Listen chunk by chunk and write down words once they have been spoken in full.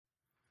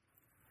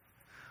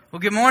Well,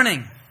 good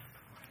morning.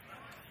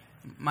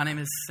 My name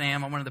is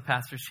Sam. I'm one of the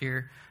pastors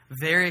here.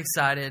 Very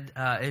excited.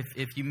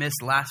 If you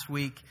missed last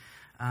week,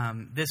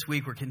 this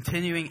week we're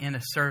continuing in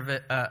a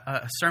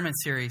sermon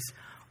series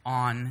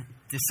on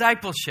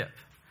discipleship.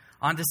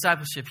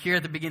 Here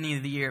at the beginning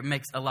of the year, it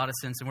makes a lot of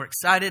sense, and we're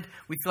excited.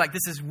 We feel like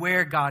this is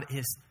where God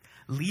is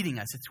leading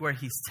us. It's where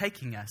He's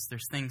taking us.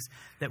 There's things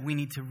that we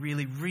need to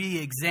really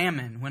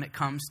re-examine when it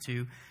comes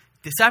to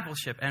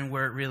discipleship, and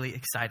we're really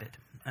excited.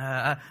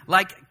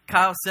 Like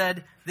Kyle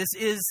said, this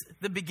is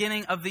the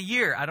beginning of the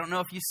year. I don't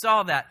know if you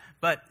saw that,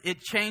 but it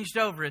changed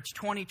over. It's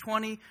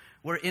 2020.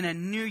 We're in a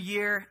new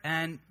year,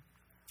 and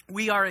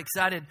we are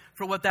excited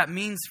for what that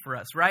means for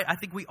us, right? I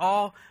think we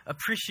all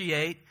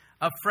appreciate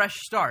a fresh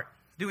start.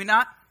 Do we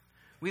not?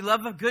 We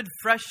love a good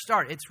fresh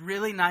start. It's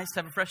really nice to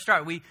have a fresh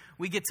start. We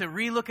get to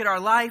relook at our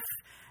life,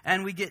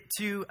 and we get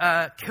to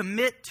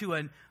commit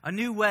to a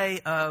new way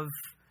of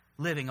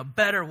living, a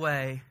better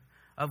way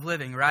of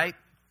living, right?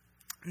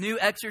 New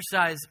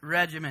exercise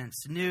regimens,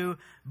 new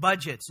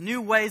budgets,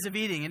 new ways of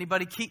eating.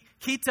 Anybody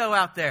keto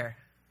out there?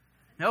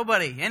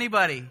 Nobody.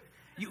 Anybody?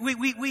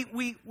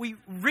 We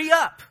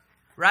re-up,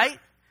 right?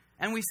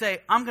 And we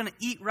say, I'm going to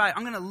eat right.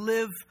 I'm going to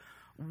live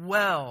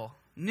well.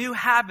 New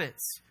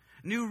habits,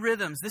 new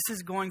rhythms. This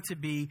is going to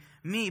be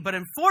me. But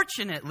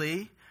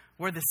unfortunately,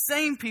 we're the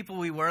same people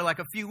we were like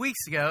a few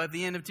weeks ago at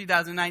the end of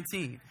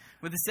 2019.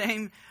 With the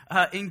same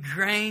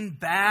ingrained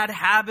bad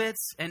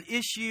habits and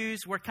issues.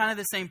 We're kind of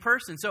the same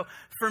person. So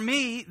for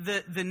me,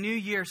 the new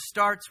year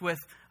starts with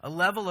a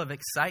level of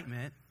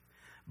excitement,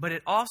 but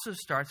it also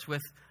starts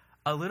with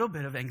a little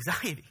bit of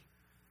anxiety.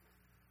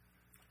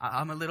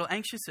 I'm a little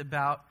anxious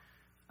about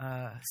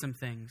some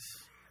things.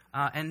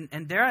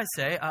 And dare I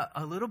say,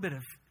 a little bit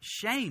of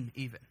shame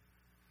even.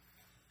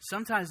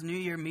 Sometimes New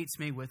Year meets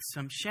me with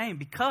some shame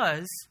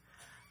because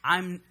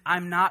I'm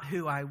not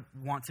who I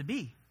want to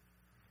be.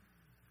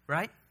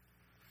 Right?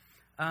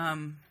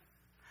 I'm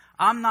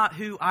not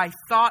who I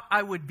thought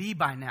I would be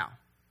by now.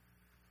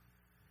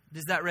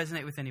 Does that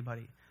resonate with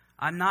anybody?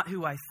 I'm not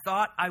who I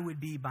thought I would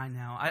be by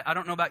now. I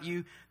don't know about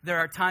you. There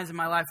are times in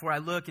my life where I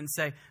look and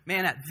say,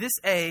 man, at this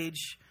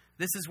age,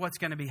 this is what's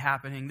going to be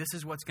happening. This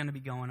is what's going to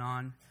be going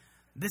on.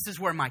 This is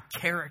where my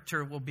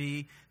character will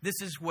be.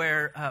 This is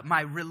where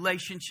my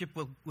relationship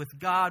with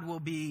God will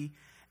be.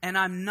 And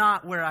I'm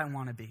not where I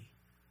want to be.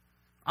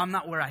 I'm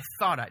not where I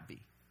thought I'd be.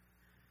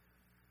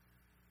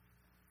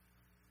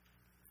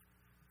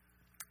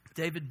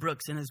 David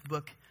Brooks, in his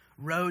book,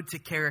 Road to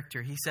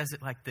Character, he says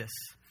it like this.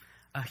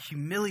 A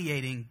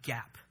humiliating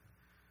gap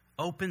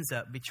opens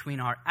up between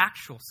our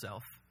actual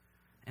self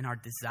and our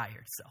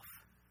desired self.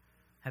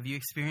 Have you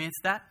experienced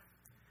that?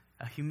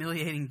 A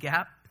humiliating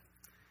gap?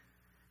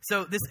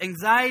 So this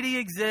anxiety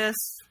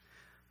exists.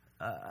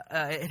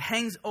 It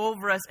hangs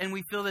over us, and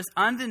we feel this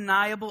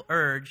undeniable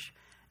urge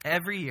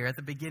every year at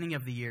the beginning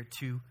of the year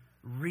to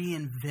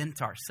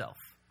reinvent ourselves,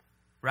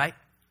 right?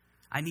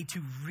 I need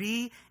to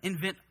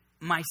reinvent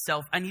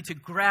myself. I need to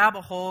grab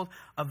a hold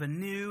of a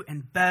new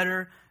and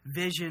better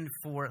vision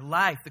for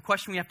life. The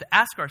question we have to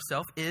ask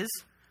ourselves is,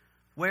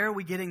 where are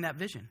we getting that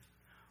vision?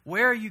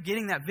 Where are you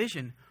getting that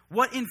vision?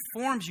 What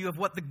informs you of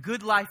what the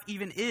good life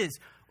even is?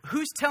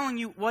 Who's telling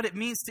you what it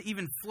means to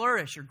even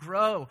flourish or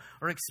grow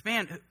or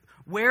expand?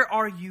 Where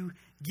are you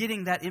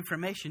getting that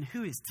information?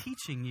 Who is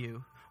teaching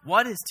you?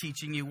 What is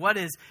teaching you? What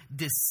is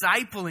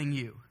discipling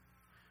you?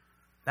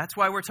 That's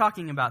why we're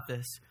talking about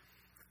this.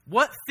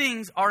 What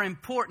things are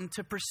important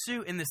to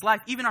pursue in this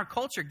life? Even our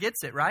culture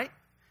gets it, right?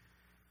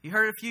 You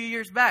heard it a few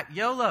years back,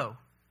 YOLO.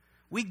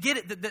 We get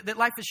it that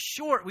life is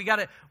short. We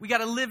gotta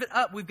live it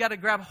up. We've got to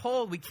grab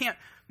hold. We can't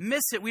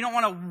miss it. We don't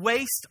want to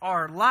waste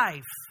our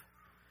life.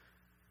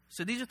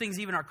 So these are things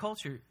even our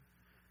culture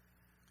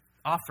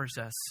offers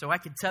us. So I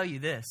can tell you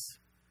this.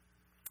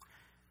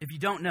 If you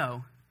don't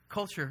know,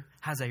 culture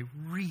has a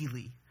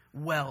really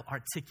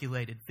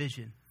well-articulated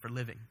vision for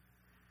living.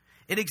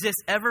 It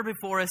exists ever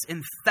before us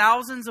in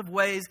thousands of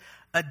ways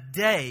a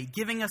day,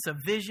 giving us a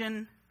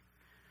vision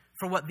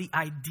for what the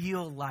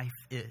ideal life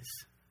is.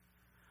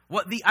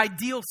 What the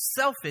ideal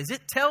self is.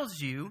 It tells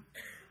you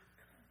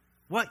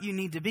what you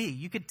need to be.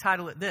 You could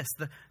title it this,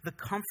 the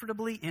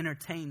comfortably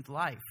entertained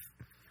life.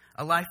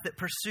 A life that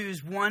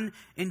pursues one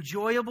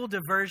enjoyable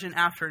diversion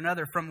after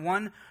another, from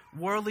one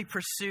worldly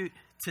pursuit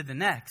to the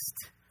next.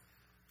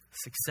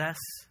 Success,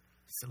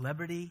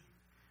 celebrity.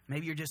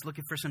 Maybe you're just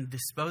looking for some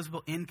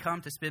disposable income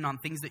to spend on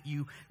things that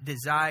you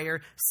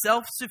desire.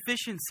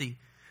 Self-sufficiency,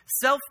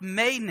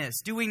 self-madeness.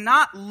 Do we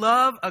not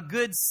love a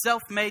good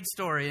self-made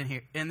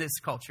story in this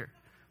culture?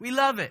 We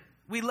love it.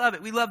 We love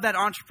it. We love that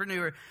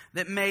entrepreneur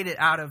that made it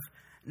out of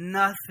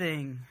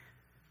nothing.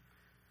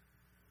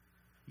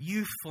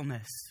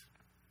 Youthfulness.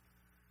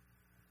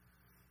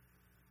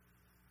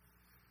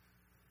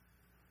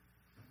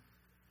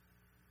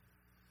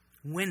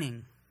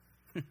 Winning.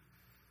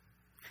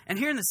 And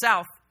here in the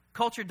South,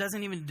 culture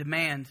doesn't even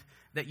demand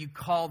that you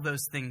call those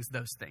things,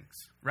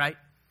 right?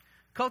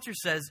 Culture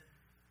says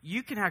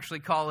you can actually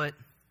call it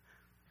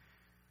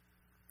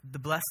the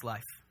blessed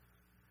life.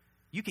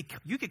 You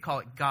could call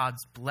it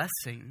God's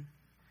blessing.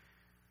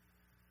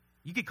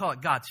 You could call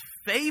it God's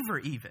favor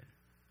even.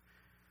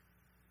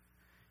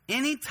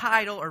 Any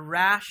title or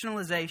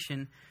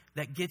rationalization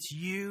that gets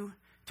you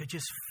to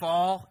just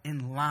fall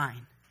in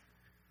line.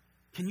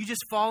 Can you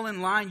just fall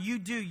in line? You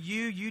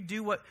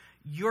do what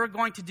you're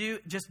going to do.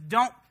 Just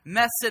don't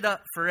mess it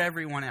up for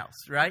everyone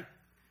else, right?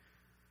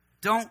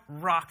 Don't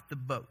rock the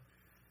boat.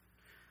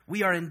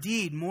 We are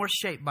indeed more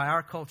shaped by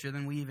our culture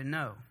than we even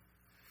know.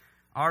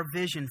 Our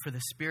vision for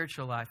the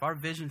spiritual life, our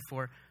vision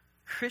for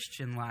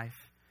Christian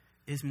life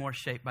is more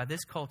shaped by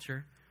this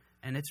culture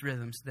and its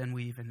rhythms than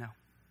we even know.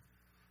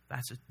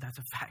 That's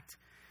a fact.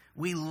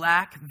 We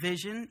lack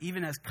vision,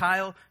 even as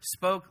Kyle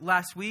spoke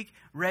last week,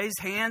 raised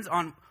hands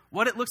on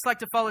what it looks like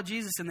to follow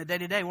Jesus in the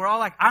day-to-day. We're all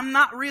like, I'm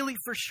not really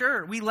for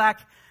sure. We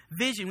lack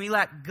vision. We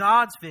lack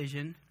God's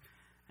vision.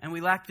 And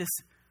we lack this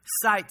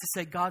sight to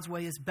say God's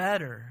way is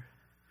better.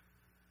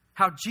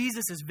 How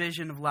Jesus'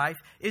 vision of life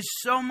is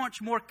so much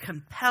more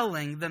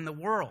compelling than the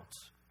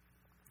world's.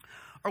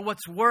 Or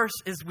what's worse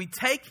is we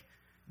take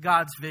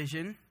God's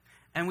vision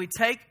and we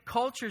take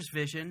culture's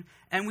vision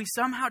and we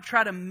somehow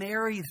try to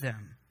marry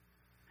them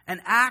and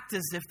act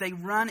as if they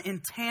run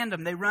in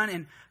tandem, they run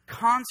in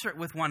concert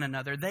with one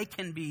another. They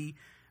can be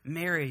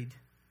married.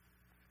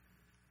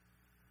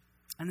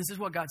 And this is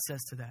what God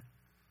says to that.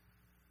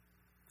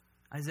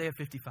 Isaiah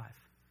 55.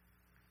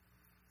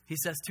 He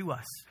says to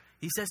us,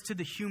 he says to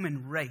the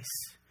human race,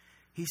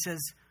 he says,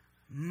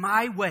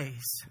 my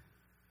ways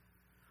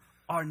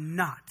are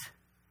not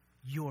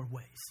your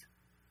ways.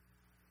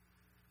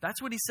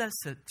 That's what he says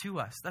to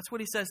us. That's what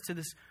he says to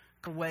this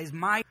ways.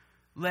 My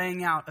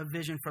laying out a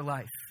vision for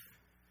life.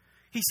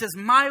 He says,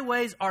 my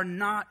ways are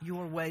not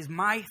your ways.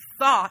 My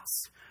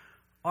thoughts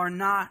are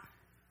not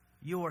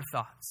your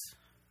thoughts.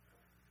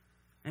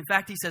 In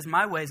fact, he says,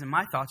 my ways and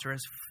my thoughts are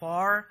as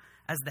far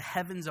as the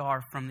heavens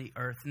are from the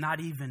earth, not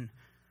even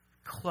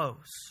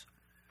close.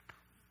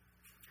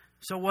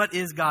 So what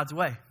is God's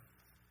way?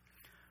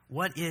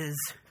 What is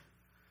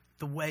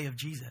the way of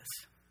Jesus?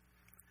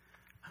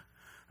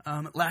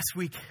 Last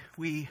week,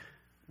 we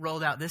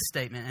rolled out this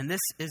statement, and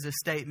this is a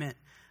statement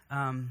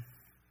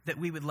that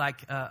we would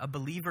like a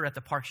believer at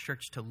the Parks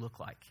Church to look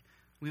like.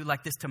 We would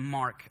like this to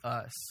mark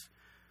us.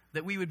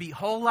 That we would be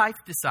whole life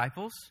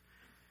disciples,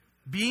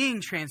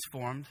 being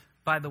transformed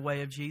by the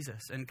way of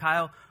Jesus. And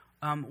Kyle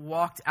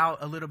walked out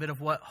a little bit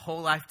of what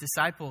whole life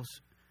disciples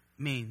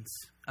means.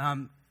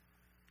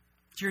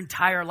 It's your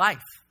entire life.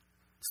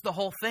 It's the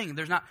whole thing.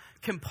 There's not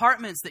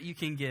compartments that you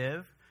can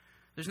give.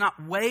 There's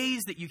not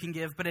ways that you can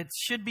give, but it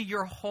should be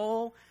your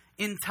whole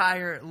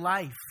entire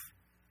life.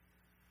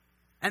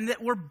 And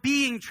that we're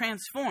being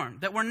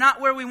transformed. That we're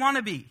not where we want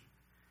to be.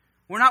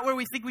 We're not where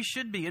we think we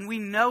should be. And we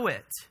know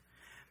it.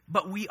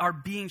 But we are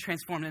being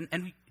transformed.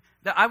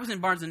 I was in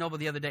Barnes & Noble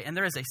the other day, and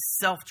there is a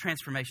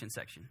self-transformation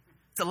section.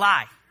 It's a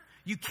lie.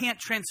 You can't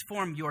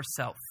transform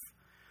yourself.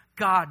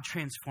 God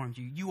transformed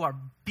you. You are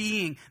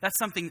being, that's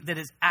something that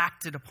is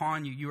acted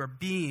upon you. You are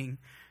being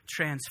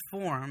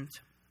transformed.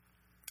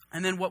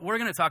 And then what we're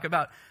going to talk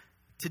about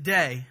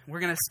today, we're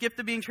going to skip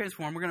the being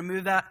transformed. We're going to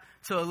move that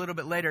to a little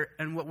bit later.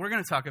 And what we're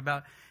going to talk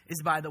about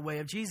is by the way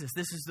of Jesus.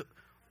 This is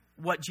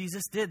what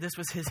Jesus did. This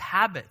was his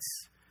habits.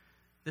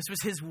 This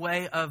was his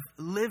way of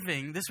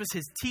living. This was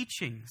his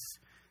teachings.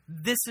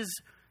 This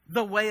is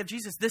the way of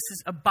Jesus. This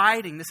is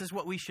abiding. This is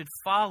what we should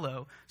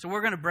follow. So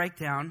we're going to break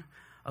down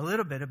a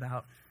little bit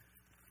about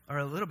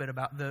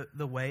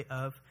the way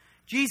of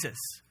Jesus.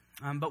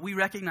 But we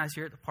recognize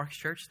here at the Parks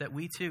Church that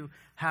we too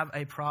have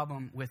a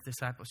problem with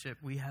discipleship.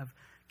 We have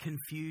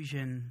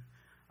confusion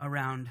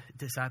around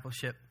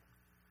discipleship.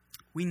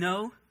 We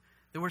know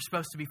that we're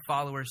supposed to be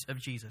followers of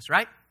Jesus,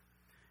 right?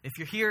 If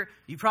you're here,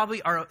 you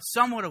probably are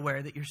somewhat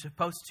aware that you're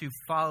supposed to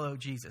follow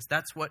Jesus.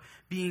 That's what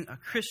being a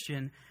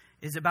Christian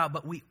is about.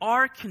 But we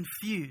are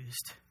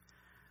confused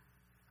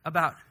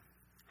about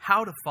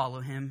how to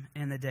follow him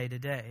in the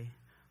day-to-day,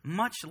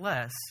 much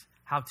less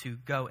how to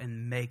go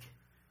and make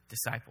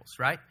disciples,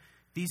 right?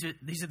 These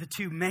are the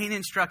two main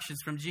instructions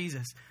from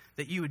Jesus,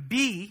 that you would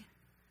be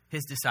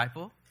his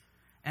disciple,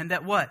 and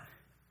that what?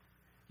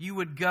 You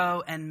would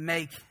go and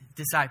make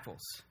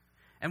disciples.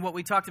 And what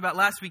we talked about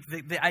last week,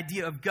 the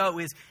idea of go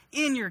is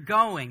in your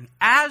going,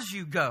 as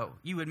you go,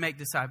 you would make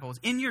disciples.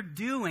 In your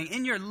doing,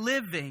 in your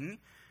living,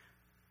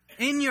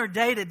 in your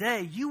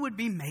day-to-day, you would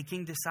be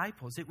making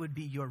disciples. It would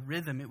be your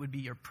rhythm. It would be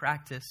your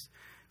practice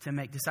to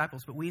make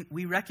disciples. But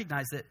we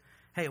recognize that,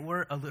 hey,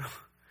 we're a little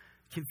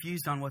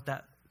confused on what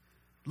that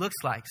looks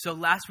like. So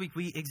last week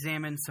we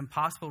examined some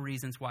possible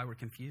reasons why we're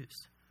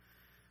confused.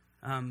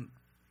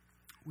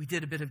 We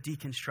did a bit of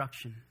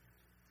deconstruction.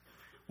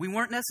 We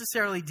weren't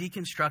necessarily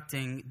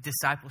deconstructing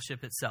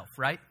discipleship itself,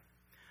 right?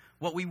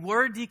 What we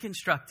were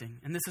deconstructing,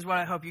 and this is what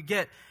I hope you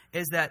get,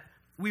 is that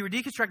we were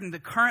deconstructing the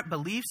current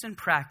beliefs and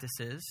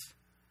practices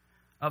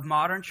of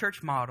modern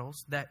church models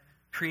that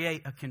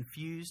create a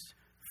confused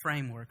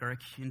framework or a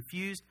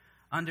confused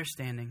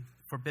understanding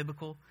for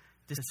biblical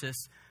discipleship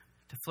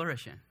to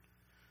flourish in.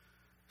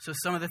 So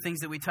some of the things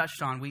that we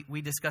touched on,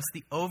 we discussed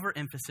the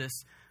overemphasis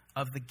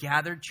of the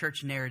gathered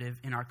church narrative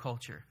in our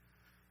culture.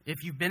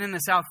 If you've been in the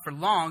South for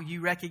long,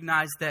 you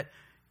recognize that,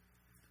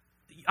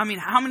 how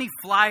many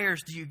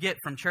flyers do you get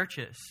from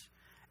churches?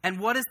 And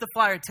what is the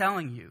flyer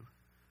telling you?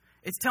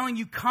 It's telling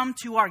you, come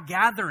to our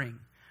gathering.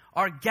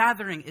 Our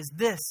gathering is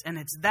this and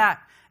it's that.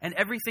 And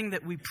everything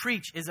that we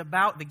preach is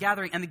about the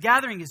gathering. And the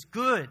gathering is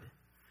good.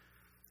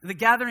 The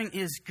gathering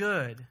is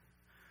good.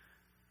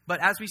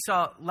 But as we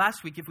saw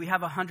last week, if we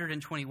have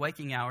 120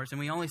 waking hours and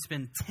we only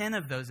spend 10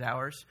 of those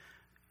hours,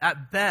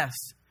 at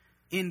best,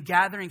 in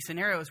gathering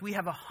scenarios, we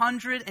have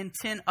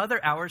 110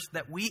 other hours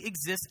that we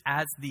exist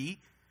as the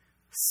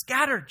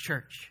scattered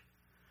church.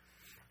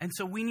 And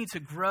so we need to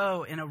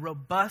grow in a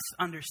robust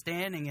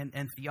understanding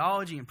and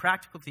theology and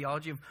practical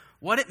theology of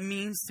what it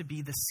means to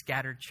be the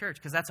scattered church.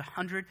 Because that's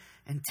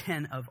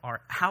 110 of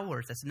our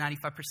hours. That's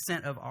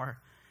 95% of our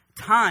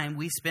time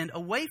we spend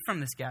away from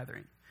this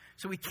gathering.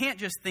 So we can't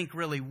just think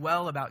really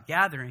well about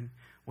gathering.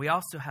 We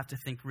also have to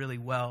think really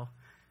well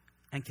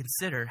and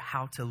consider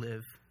how to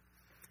live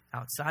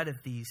outside of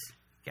these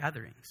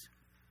gatherings.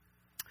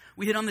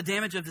 We hit on the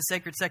damage of the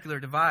sacred-secular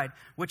divide,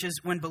 which is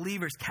when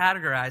believers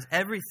categorize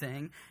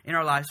everything in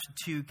our lives to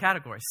two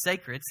categories: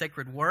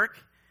 sacred work,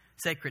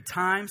 sacred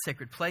time,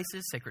 sacred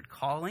places, sacred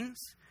callings,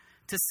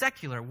 to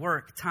secular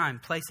work, time,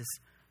 places,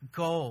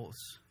 goals.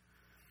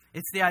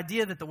 It's the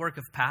idea that the work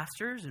of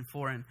pastors and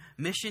foreign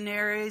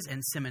missionaries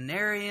and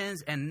seminarians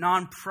and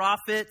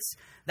nonprofits,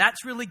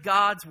 that's really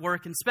God's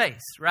work in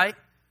space, right?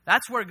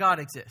 That's where God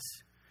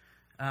exists.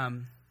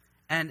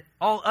 And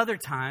all other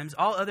times,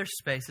 all other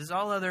spaces,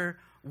 all other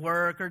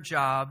work or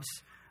jobs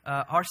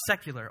are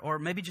secular or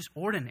maybe just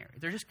ordinary.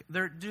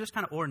 They're just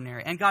kind of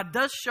ordinary. And God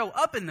does show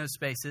up in those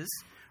spaces,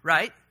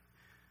 right?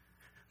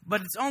 But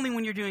it's only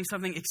when you're doing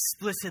something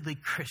explicitly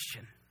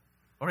Christian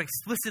or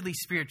explicitly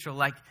spiritual,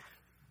 like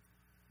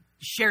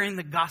sharing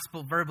the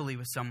gospel verbally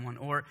with someone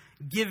or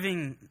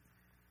giving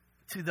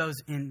to those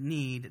in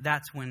need.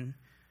 That's when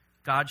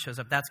God shows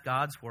up. That's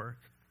God's work.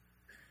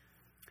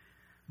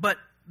 But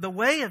the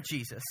way of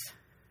Jesus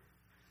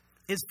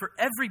is for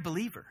every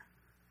believer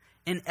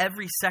in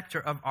every sector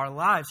of our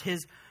lives.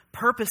 His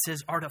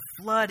purposes are to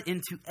flood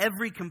into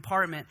every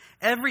compartment,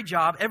 every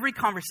job, every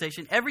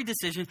conversation, every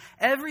decision,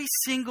 every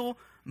single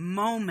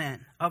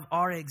moment of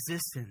our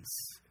existence,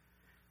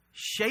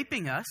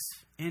 shaping us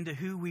into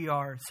who we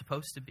are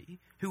supposed to be,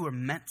 who we're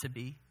meant to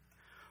be,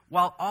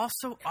 while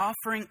also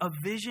offering a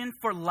vision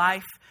for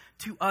life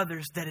to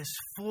others that is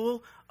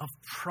full of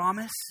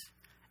promise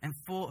and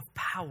full of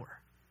power.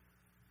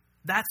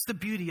 That's the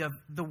beauty of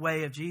the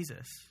way of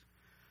Jesus.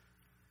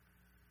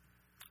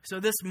 So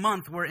this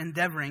month, we're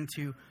endeavoring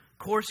to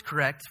course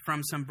correct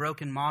from some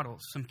broken models,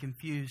 some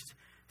confused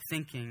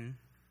thinking,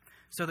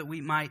 so that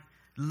we might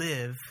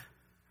live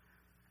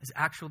as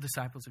actual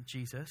disciples of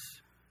Jesus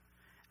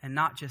and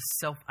not just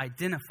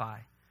self-identify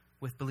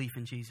with belief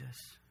in Jesus.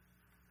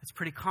 It's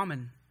pretty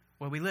common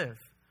where we live.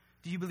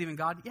 Do you believe in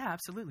God? Yeah,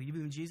 absolutely. You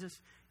believe in Jesus?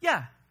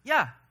 Yeah.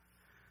 I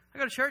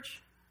go to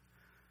church.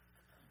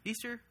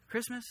 Easter,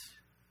 Christmas.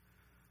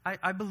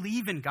 I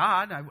believe in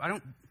God. I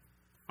don't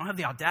have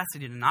the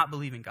audacity to not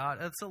believe in God.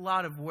 That's a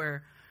lot of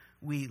where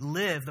we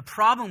live. The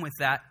problem with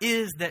that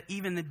is that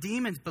even the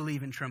demons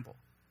believe and tremble.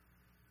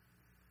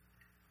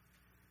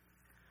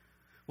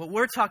 What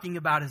we're talking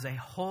about is a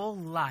whole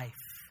life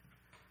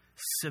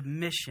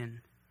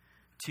submission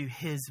to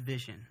His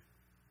vision,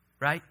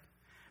 right?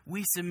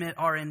 We submit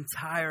our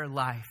entire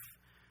life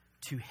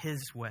to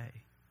His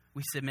way.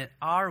 We submit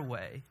our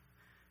way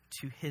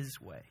to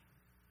His way.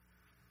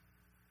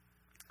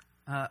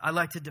 I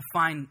like to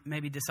define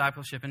maybe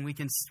discipleship, and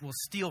we'll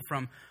steal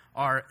from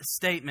our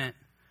statement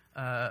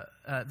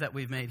that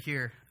we've made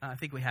here. I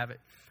think we have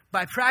it.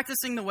 By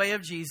practicing the way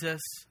of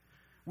Jesus,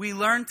 we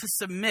learn to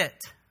submit.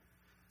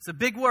 It's a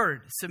big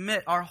word,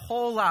 submit our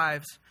whole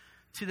lives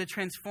to the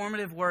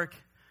transformative work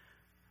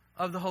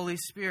of the Holy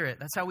Spirit.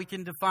 That's how we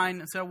can define,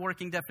 that's our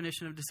working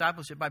definition of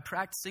discipleship. By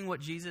practicing what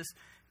Jesus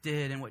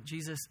did and what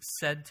Jesus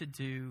said to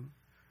do,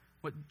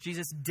 what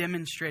Jesus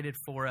demonstrated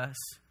for us,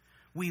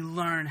 we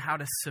learn how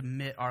to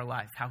submit our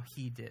life, how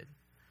He did.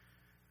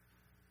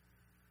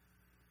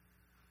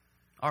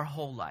 Our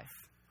whole life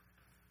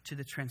to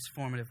the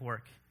transformative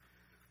work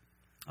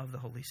of the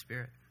Holy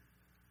Spirit.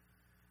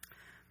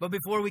 But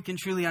before we can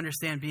truly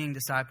understand being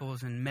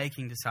disciples and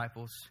making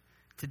disciples,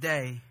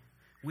 today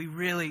we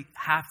really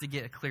have to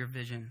get a clear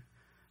vision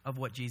of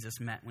what Jesus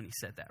meant when He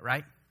said that,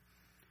 right?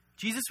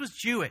 Jesus was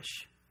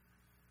Jewish.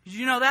 Did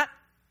you know that?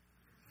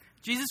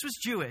 Jesus was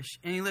Jewish,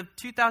 and He lived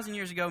 2,000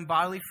 years ago in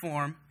bodily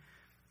form.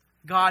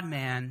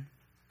 God-man.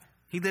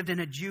 He lived in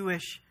a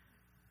Jewish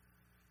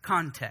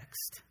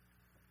context.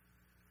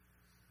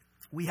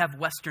 We have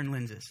Western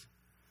lenses,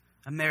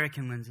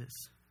 American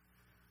lenses.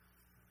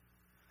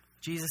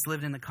 Jesus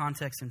lived in the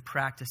context and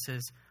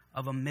practices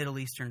of a Middle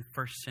Eastern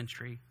first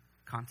century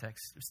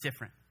context. It was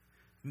different,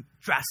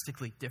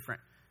 drastically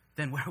different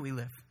than where we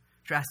live,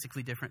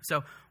 drastically different.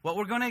 So what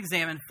we're going to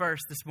examine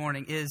first this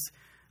morning is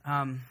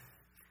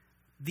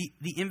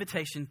the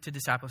invitation to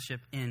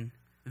discipleship in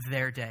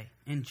their day,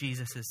 in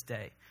Jesus'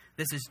 day.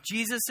 This is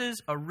Jesus'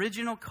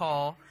 original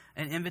call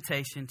and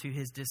invitation to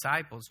his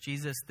disciples.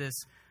 Jesus, this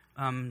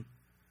kind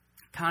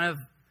of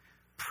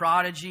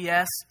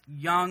prodigy-esque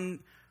young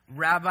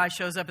rabbi,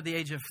 shows up at the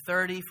age of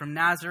 30 from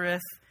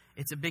Nazareth.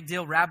 It's a big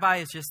deal. Rabbi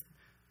is just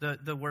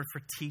the word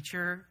for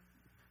teacher,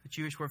 the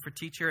Jewish word for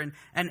teacher.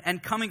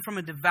 And coming from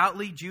a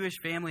devoutly Jewish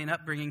family and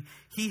upbringing,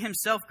 he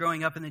himself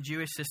growing up in the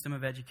Jewish system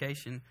of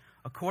education,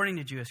 according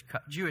to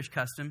Jewish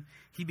custom,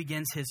 he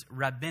begins his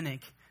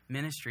rabbinic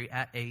ministry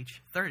at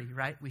age 30,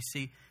 right? We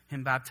see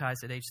him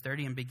baptized at age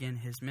 30 and begin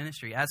his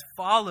ministry. As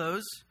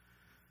follows,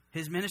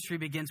 his ministry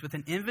begins with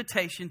an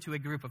invitation to a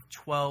group of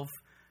 12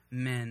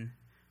 men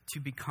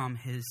to become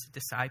his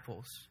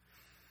disciples.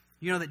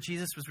 You know that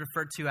Jesus was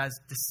referred to as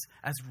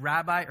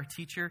rabbi or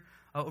teacher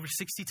over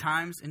 60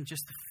 times in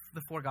just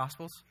the four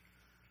Gospels.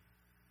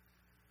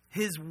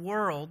 His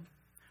world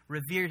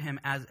revered him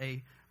as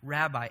a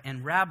rabbi,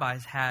 and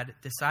rabbis had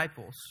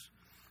disciples.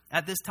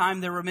 At this time,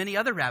 there were many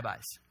other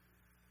rabbis.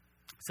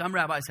 Some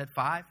rabbis had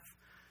 5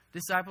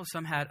 disciples,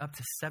 some had up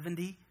to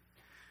 70.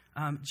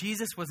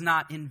 Jesus was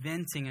not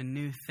inventing a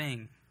new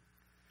thing.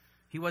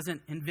 He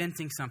wasn't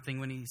inventing something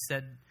when he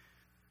said,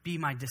 "Be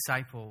my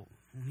disciple,"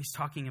 when he's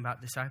talking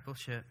about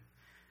discipleship.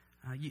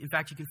 In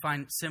fact, you can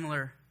find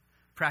similar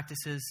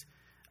practices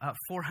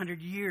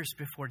 400 years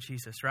before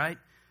Jesus, right?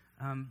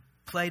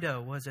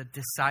 Plato was a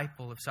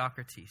disciple of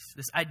Socrates.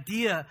 This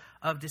idea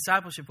of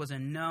discipleship was a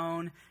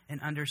known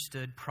and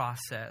understood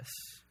process.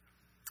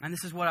 And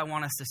this is what I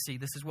want us to see.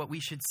 This is what we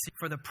should see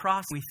for the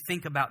process. We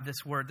think about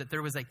this word, that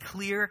there was a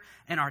clear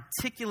and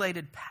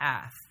articulated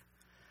path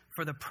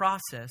for the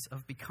process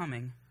of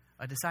becoming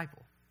a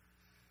disciple.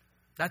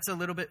 That's a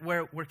little bit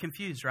where we're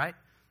confused, right?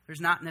 There's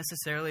not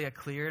necessarily a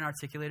clear and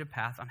articulated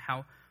path on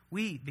how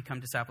we become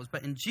disciples.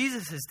 But in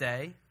Jesus'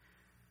 day,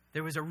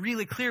 there was a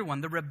really clear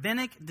one. The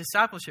rabbinic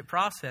discipleship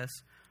process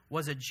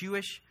was the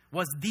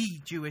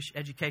Jewish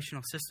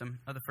educational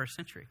system of the first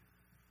century.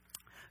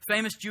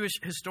 Famous Jewish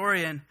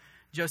historian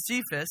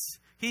Josephus,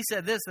 he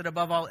said this, that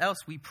above all else,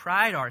 we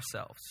pride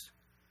ourselves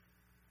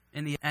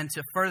and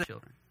to further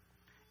children.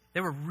 They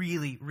were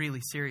really,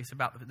 really serious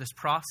about this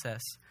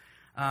process.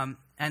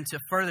 And to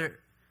further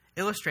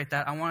illustrate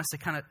that, I want us to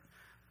kind of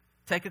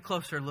take a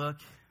closer look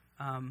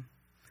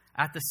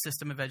at the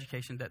system of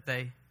education that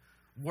they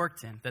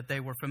worked in, that they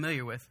were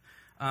familiar with.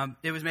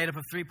 It was made up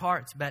of 3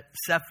 parts: Bet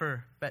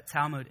Sefer, Bet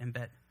Talmud, and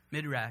Bet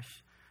Midrash.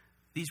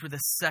 These were the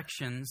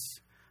sections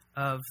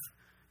of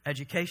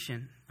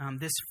education.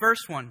 This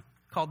first one,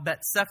 called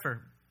Bet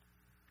Sefer,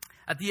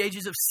 at the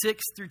ages of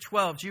 6 through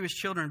 12, Jewish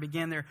children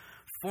began their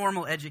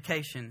formal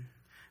education.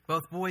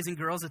 Both boys and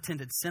girls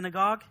attended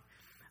synagogue.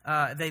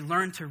 They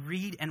learned to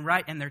read and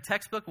write, and their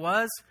textbook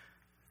was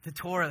the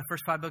Torah, the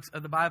first 5 books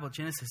of the Bible: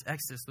 Genesis,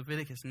 Exodus,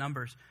 Leviticus,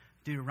 Numbers,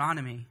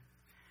 Deuteronomy.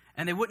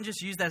 And they wouldn't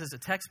just use that as a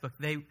textbook.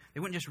 They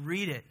wouldn't just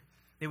read it.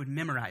 They would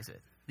memorize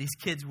it. These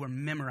kids were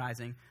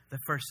memorizing the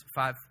first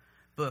 5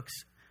 books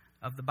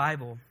of the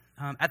Bible.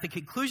 At the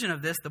conclusion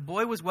of this, the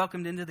boy was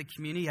welcomed into the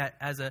community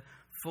as a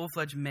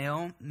full-fledged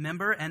male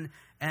member and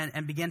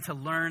began to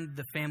learn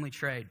the family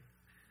trade.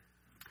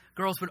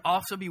 Girls would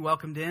also be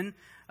welcomed in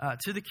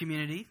to the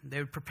community.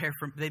 They'd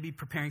be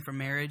preparing for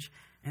marriage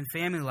and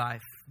family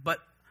life. But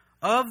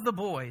of the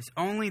boys,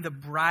 only the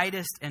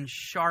brightest and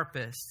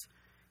sharpest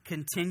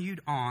continued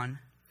on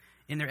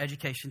in their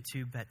education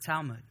to Bet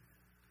Talmud.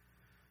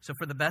 So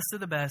for the best of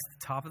the best,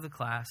 top of the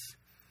class,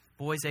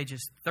 boys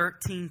ages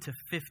 13 to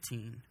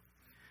 15,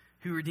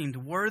 who were deemed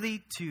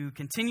worthy to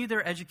continue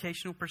their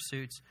educational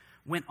pursuits,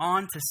 went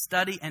on to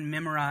study and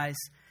memorize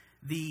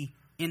the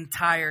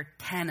entire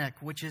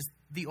Tanakh, which is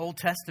the Old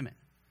Testament.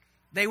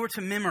 They were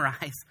to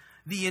memorize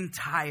the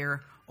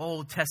entire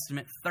Old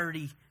Testament,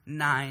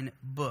 39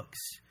 books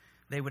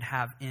they would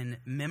have in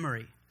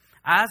memory,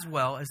 as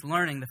well as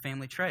learning the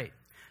family trade.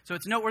 So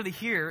it's noteworthy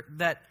here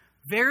that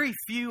very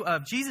few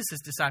of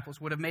Jesus'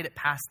 disciples would have made it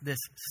past this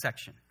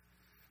section.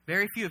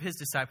 Very few of his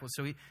disciples.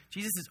 So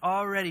Jesus is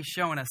already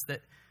showing us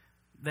that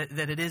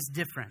it is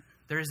different.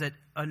 There is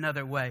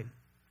another way.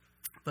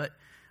 But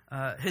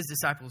his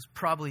disciples,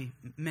 probably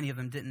many of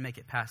them didn't make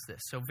it past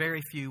this. So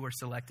very few were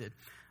selected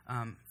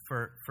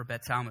for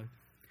Bet Talmud.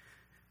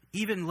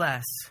 Even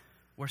less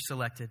were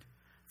selected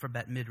for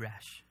Bet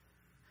Midrash.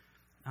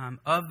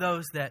 Of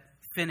those that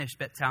finished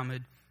Bet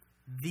Talmud,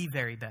 the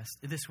very best.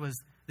 This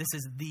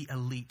is the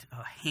elite.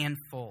 A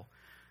handful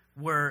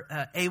were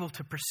able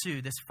to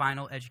pursue this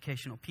final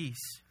educational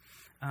piece.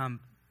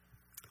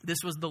 This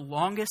was the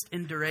longest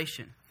in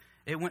duration.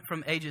 It went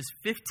from ages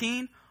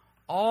 15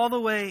 all the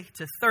way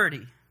to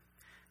 30.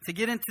 To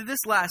get into this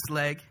last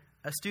leg,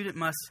 a student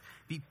must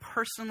be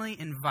personally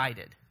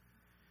invited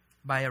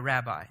by a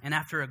rabbi. And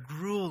after a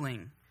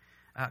grueling,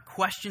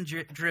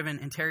 question-driven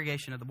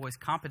interrogation of the boy's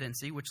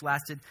competency, which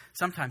lasted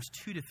sometimes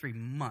 2 to 3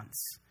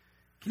 months.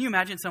 Can you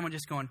imagine someone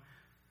just going,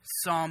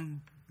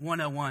 Psalm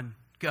 101,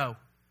 go.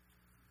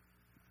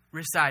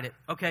 Recite it.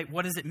 Okay,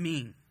 what does it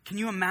mean? Can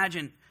you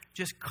imagine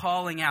just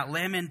calling out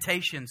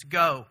Lamentations,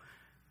 go?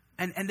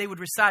 And they would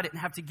recite it and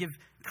have to give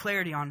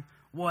clarity on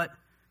what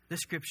the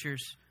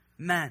scriptures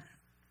meant.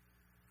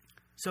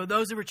 So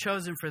those who were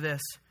chosen for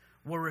this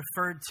were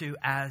referred to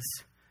as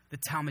the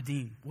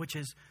Talmidim, which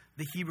is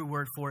the Hebrew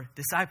word for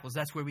disciples.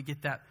 That's where we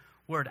get that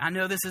word. I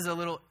know this is a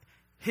little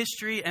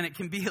history and it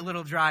can be a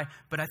little dry,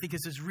 but I think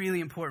this is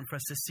really important for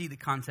us to see the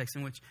context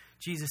in which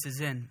Jesus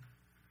is in.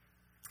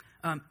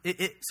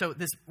 So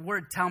this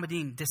word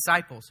Talmidim,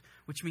 disciples,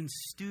 which means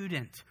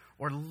student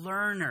or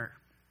learner,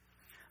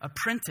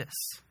 apprentice,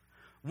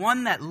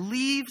 one that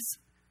leaves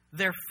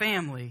their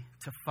family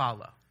to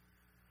follow.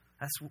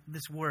 That's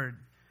this word,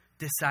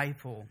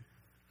 disciple.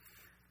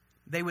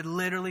 They would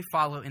literally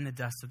follow in the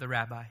dust of the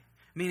rabbi,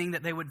 meaning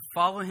that they would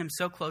follow him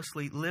so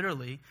closely,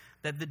 literally,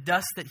 that the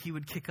dust that he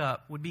would kick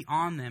up would be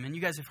on them. And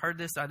you guys have heard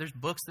this. There's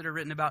books that are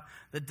written about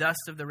the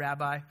dust of the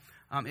rabbi.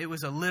 It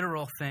was a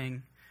literal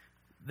thing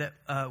that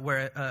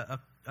where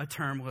a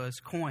term was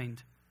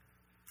coined.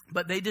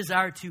 But they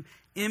desired to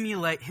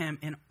emulate him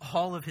in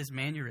all of his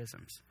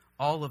mannerisms,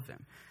 all of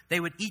them. They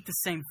would eat the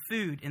same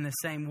food in the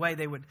same way.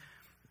 They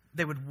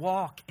would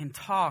walk and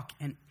talk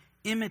and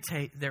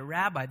imitate their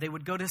rabbi. They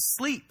would go to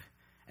sleep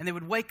and they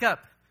would wake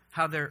up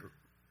how their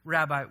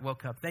rabbi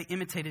woke up. They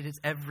imitated his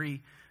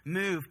every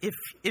move. If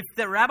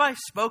the rabbi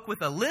spoke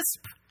with a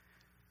lisp,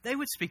 they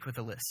would speak with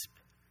a lisp.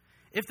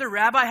 If the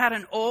rabbi had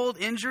an old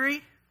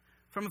injury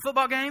from a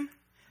football game,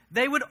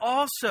 they would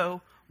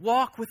also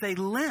walk with a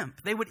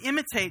limp. They would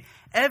imitate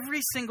every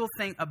single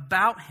thing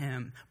about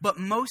him, but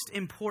most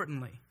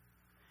importantly,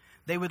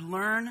 they would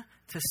learn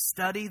to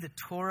study the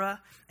Torah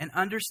and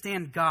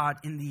understand God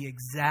in the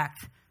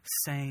exact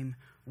same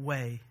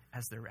way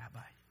as their rabbi.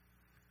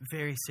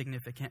 Very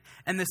significant.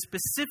 And the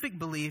specific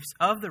beliefs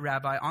of the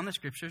rabbi on the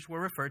scriptures were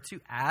referred to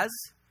as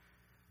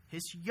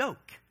his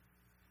yoke.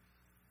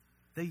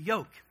 The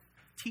yoke,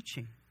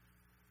 teaching.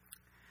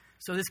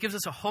 So this gives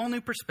us a whole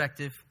new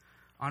perspective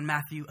on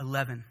Matthew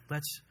 11.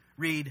 Let's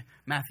read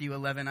Matthew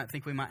 11. I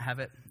think we might have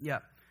it. Yeah.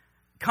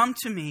 Come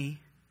to me,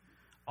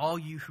 all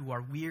you who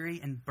are weary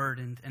and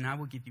burdened, and I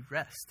will give you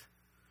rest.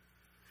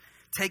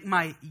 Take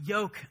my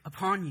yoke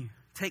upon you.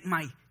 Take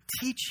my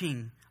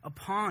teaching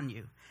upon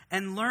you.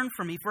 And learn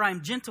from me, for I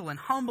am gentle and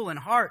humble in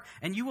heart,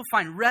 and you will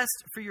find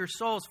rest for your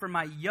souls. For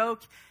my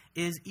yoke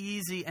is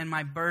easy and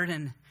my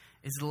burden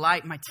is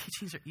light. My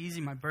teachings are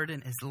easy, my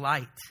burden is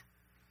light.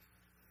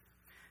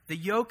 The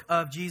yoke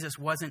of Jesus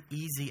wasn't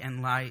easy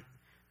and light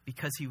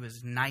because he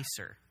was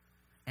nicer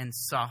and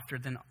softer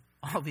than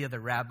all the other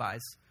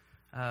rabbis,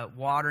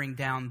 watering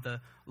down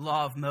the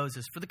law of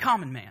Moses for the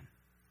common man.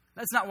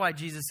 That's not why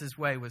Jesus'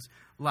 way was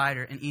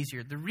lighter and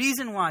easier. The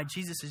reason why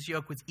Jesus'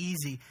 yoke was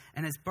easy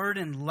and his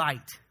burden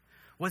light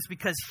was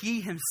because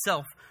he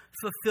himself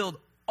fulfilled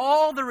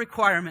all the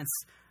requirements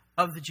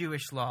of the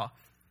Jewish law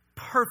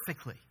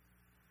perfectly,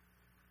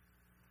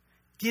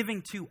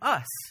 giving to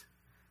us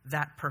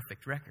that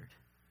perfect record.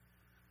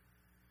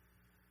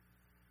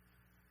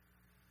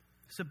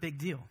 It's a big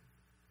deal.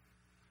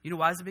 You know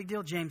why it's a big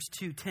deal? James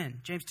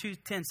 2:10. James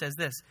 2:10 says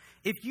this: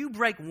 if you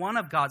break one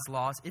of God's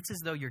laws, it's as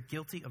though you're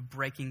guilty of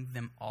breaking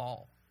them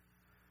all.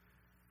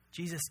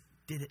 Jesus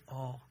did it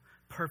all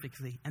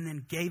perfectly and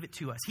then gave it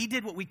to us. He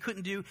did what we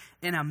couldn't do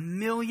in a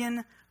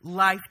million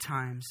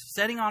lifetimes,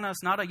 setting on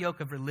us not a yoke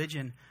of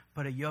religion,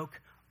 but a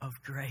yoke of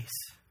grace.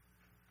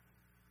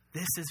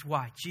 This is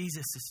why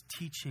Jesus is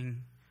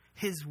teaching.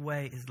 His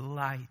way is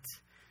light.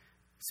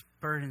 His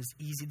burden is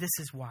easy. This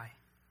is why.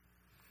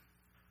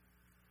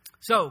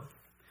 So,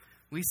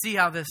 we see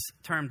how this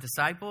term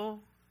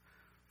disciple,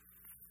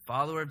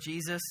 follower of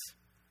Jesus,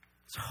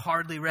 is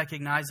hardly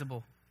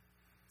recognizable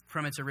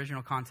from its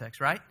original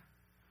context, right?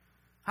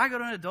 I go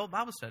to an adult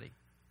Bible study.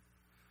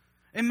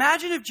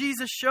 Imagine if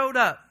Jesus showed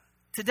up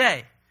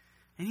today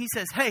and he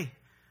says, hey,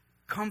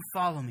 come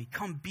follow me.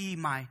 Come be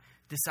my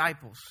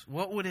disciples.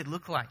 What would it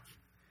look like?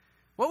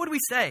 What would we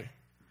say?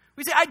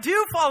 We say, I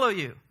do follow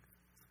you.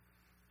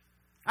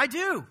 I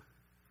do.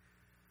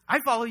 I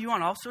follow you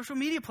on all social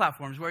media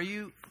platforms where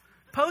you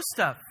post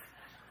stuff.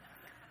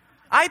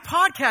 I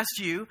podcast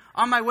you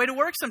on my way to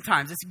work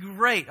sometimes. It's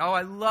great. Oh,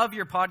 I love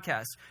your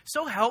podcast.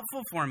 So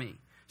helpful for me.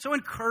 So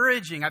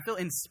encouraging. I feel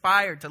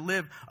inspired to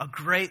live a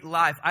great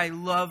life. I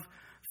love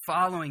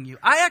following you.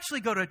 I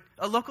actually go to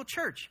a local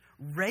church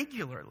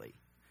regularly.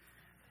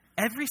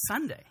 Every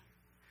Sunday.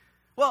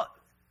 Well,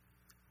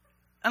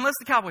 unless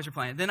the Cowboys are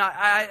playing. Then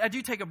I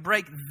do take a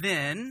break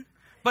then.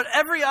 But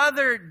every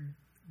other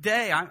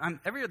day,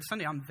 every other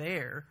Sunday, I'm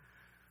there.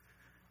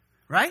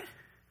 Right?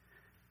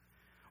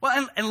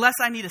 Well, unless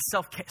I need a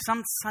self-care.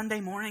 Some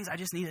Sunday mornings, I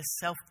just need a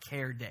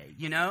self-care day,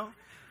 you know?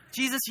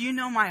 Jesus, you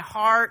know my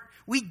heart.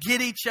 We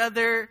get each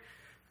other.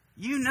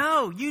 You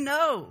know.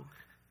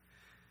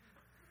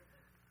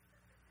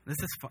 This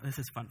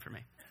is fun for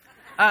me.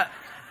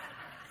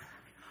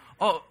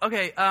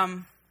 Okay.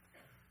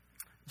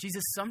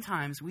 Jesus,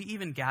 sometimes we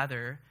even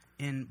gather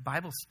in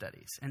Bible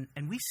studies and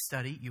we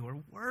study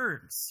your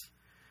words.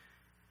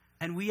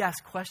 And we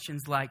ask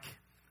questions like,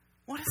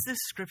 what does this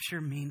scripture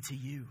mean to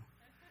you?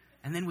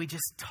 And then we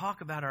just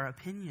talk about our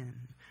opinion.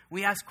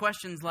 We ask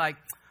questions like,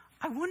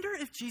 I wonder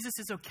if Jesus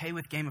is okay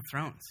with Game of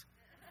Thrones.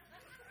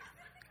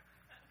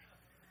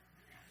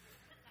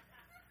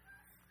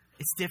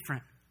 It's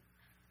different.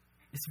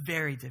 It's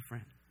very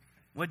different.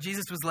 What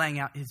Jesus was laying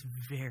out is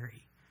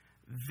very,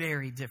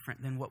 very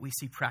different than what we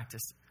see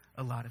practiced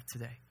a lot of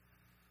today.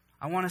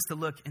 I want us to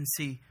look and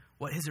see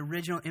what his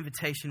original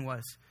invitation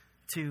was,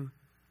 to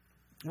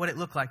what it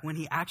looked like when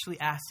he actually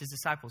asked his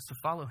disciples to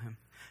follow him.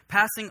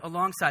 Passing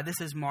alongside, this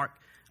is Mark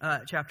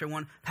chapter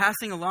 1,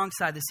 passing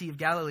alongside the Sea of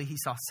Galilee, he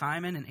saw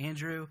Simon and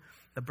Andrew,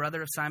 the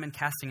brother of Simon,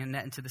 casting a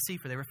net into the sea,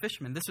 for they were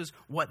fishermen. This was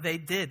what they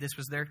did. This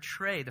was their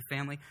trade, the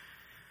family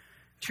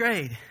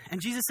trade.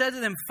 And Jesus said to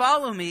them,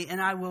 follow me,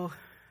 and I will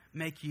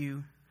make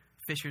you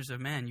fishers of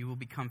men. You will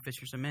become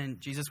fishers of men.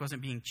 Jesus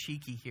wasn't being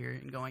cheeky here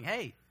and going,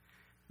 hey,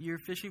 you're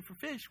fishing for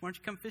fish. Why don't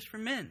you come fish for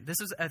men? This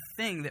is a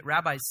thing that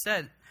rabbis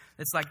said.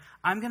 It's like,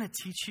 I'm going to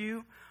teach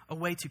you a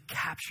way to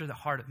capture the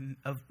heart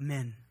of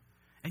men.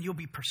 And you'll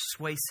be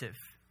persuasive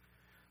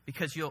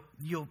because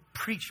you'll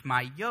preach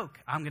my yoke.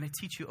 I'm going to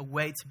teach you a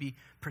way to be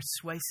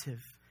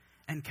persuasive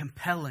and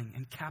compelling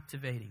and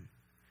captivating.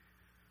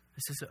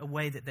 This is a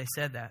way that they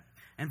said that.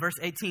 And verse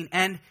 18,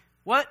 and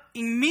what?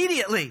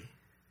 Immediately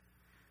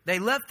they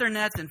left their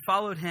nets and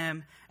followed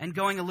him. And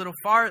going a little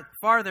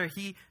farther,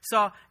 he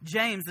saw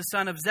James, the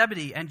son of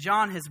Zebedee, and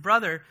John, his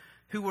brother,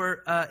 who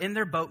were in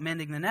their boat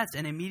mending the nets.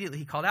 And immediately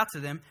he called out to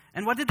them.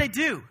 And what did they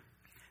do?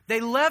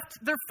 They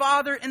left their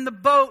father in the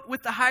boat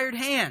with the hired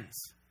hands.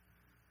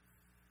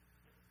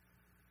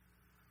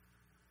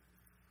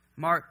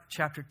 Mark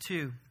chapter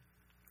 2.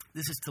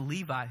 This is to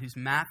Levi, who's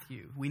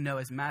Matthew. We know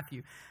as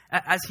Matthew.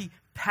 As he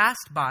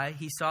passed by,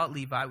 he saw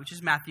Levi, which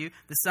is Matthew,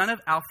 the son of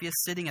Alphaeus,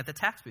 sitting at the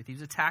tax booth. He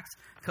was a tax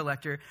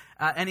collector.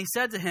 And he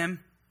said to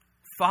him,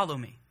 follow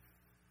me.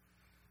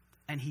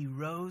 And he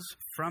rose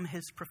from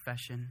his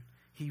profession.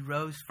 He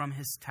rose from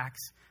his tax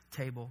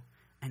table,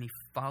 and he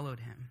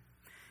followed him.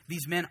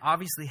 These men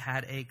obviously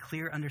had a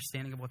clear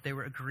understanding of what they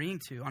were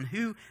agreeing to, on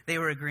who they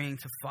were agreeing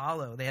to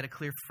follow. They had a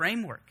clear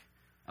framework,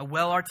 a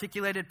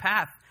well-articulated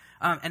path.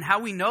 And how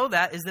we know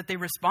that is that they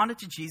responded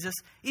to Jesus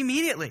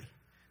immediately.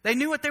 They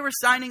knew what they were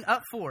signing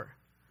up for.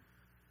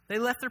 They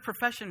left their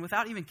profession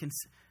without even it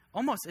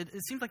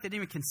seems like they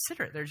didn't even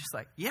consider it. They're just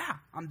like, yeah,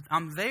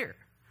 I'm there.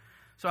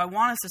 So I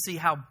want us to see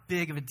how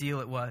big of a deal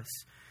it was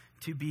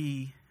to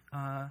be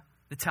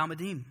the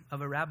Talmudim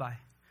of a rabbi.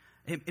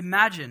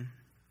 Imagine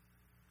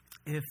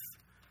if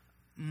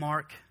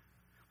Warren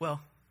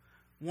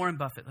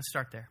Buffett, let's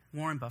start there.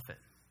 Warren Buffett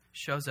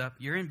shows up,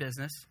 you're in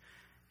business,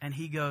 and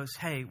he goes,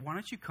 hey, why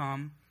don't you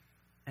come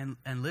and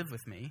live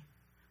with me?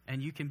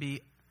 And you can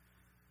be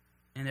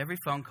in every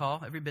phone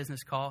call, every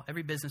business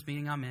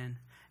meeting I'm in,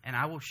 and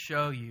I will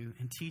show you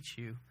and teach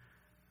you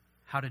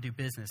how to do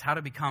business, how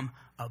to become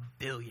a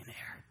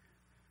billionaire.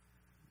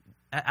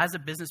 As a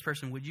business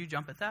person, would you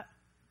jump at that?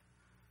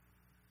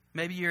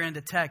 Maybe you're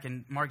into tech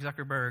and Mark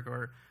Zuckerberg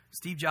or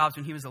Steve Jobs,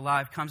 when he was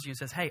alive, comes to you and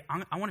says, hey,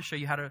 I want to show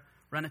you how to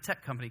run a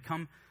tech company.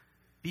 Come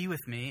be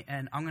with me,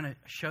 and I'm going to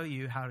show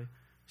you how to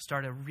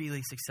start a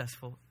really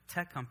successful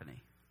tech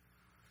company.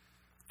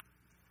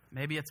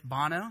 Maybe it's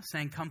Bono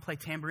saying, come play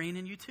tambourine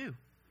in U2.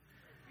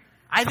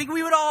 I think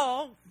we would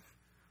all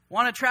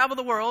want to travel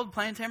the world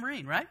playing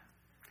tambourine, right?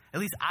 At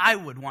least I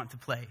would want to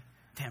play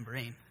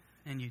tambourine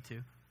in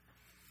U2.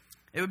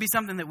 It would be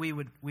something that we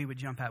would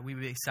jump at. We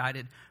would be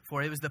excited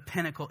for. It was the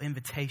pinnacle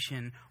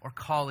invitation or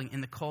calling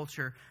in the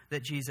culture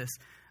that Jesus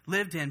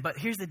lived in. But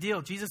here's the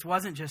deal. Jesus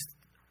wasn't just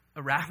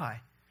a rabbi.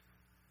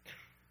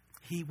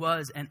 He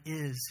was and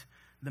is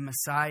the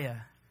Messiah.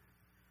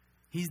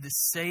 He's the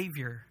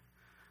Savior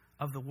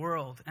of the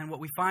world. And what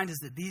we find is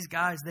that these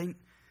guys,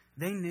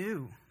 they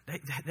knew.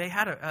 They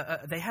had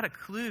a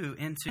clue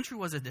into Andrew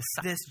was a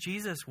disciple. This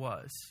Jesus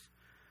was,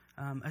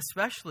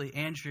 especially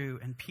Andrew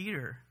and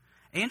Peter.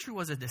 Andrew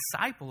was a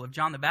disciple of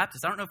John the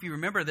Baptist. I don't know if you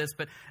remember this,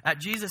 but at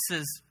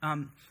Jesus'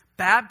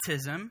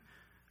 baptism,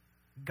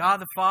 God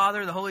the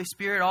Father, the Holy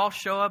Spirit all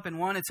show up in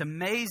one. It's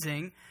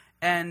amazing.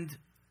 And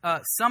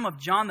some of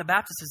John the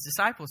Baptist's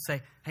disciples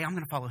say, hey, I'm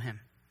going to follow him.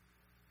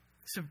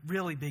 It's a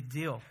really big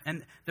deal.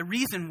 And the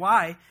reason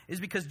why is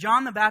because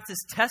John the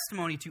Baptist's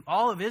testimony to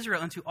all of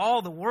Israel and to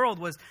all the world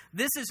was,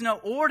 this is no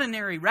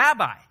ordinary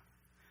rabbi.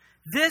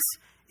 This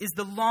is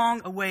the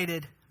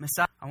long-awaited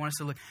Messiah. I want us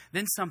to look.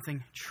 Then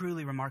something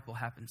truly remarkable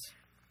happens.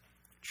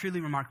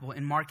 Truly remarkable.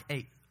 In Mark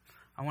 8,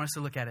 I want us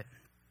to look at it.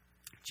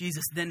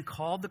 Jesus then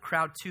called the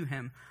crowd to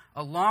him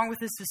along with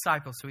his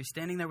disciples. So he's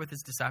standing there with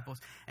his disciples.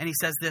 And he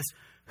says this,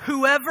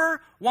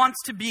 whoever wants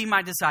to be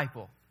my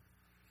disciple.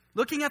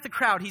 Looking at the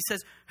crowd, he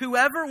says,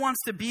 whoever wants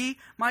to be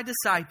my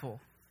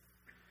disciple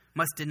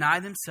must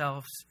deny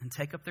themselves and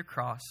take up their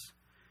cross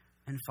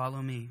and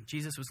follow me.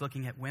 Jesus was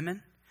looking at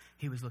women.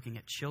 He was looking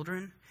at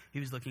children. He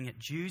was looking at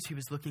Jews. He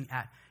was looking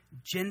at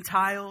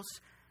Gentiles.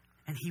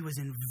 And he was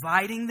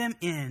inviting them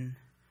in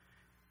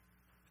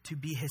to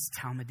be his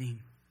Talmudim.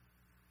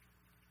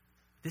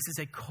 This is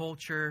a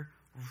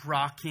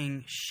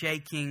culture-rocking,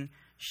 shaking,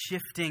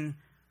 shifting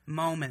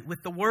moment.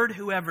 With the word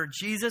whoever,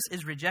 Jesus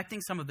is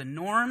rejecting some of the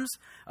norms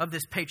of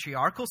this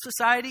patriarchal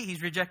society.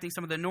 He's rejecting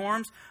some of the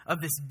norms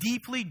of this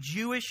deeply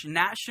Jewish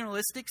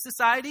nationalistic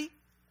society.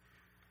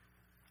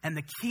 And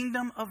the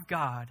kingdom of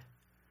God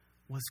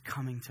was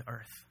coming to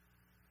earth.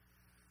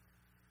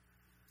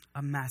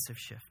 A massive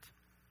shift.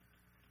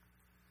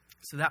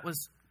 So that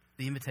was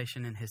the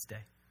invitation in his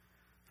day.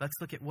 Let's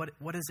look at what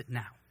is it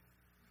now?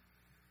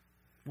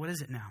 What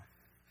is it now?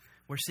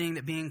 We're seeing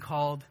that being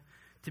called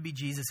to be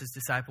Jesus'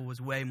 disciple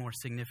was way more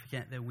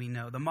significant than we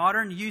know. The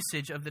modern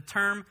usage of the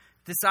term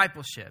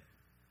discipleship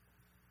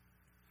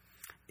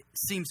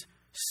seems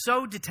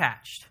so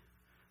detached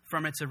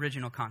from its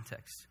original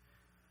context.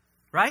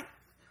 Right?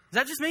 Is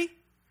that just me?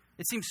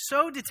 It seems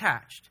so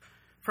detached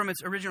from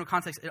its original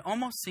context, it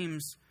almost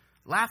seems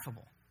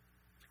laughable.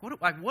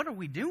 What are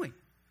we doing?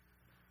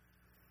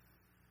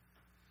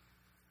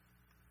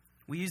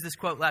 We used this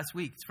quote last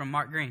week. It's from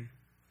Mark Green.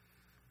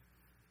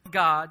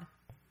 God,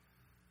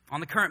 on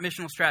the current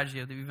missional strategy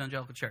of the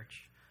evangelical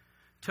church,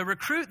 to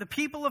recruit the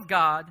people of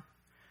God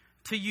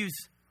to use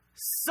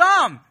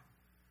some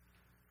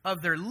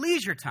of their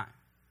leisure time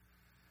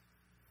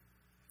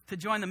to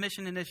join the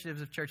mission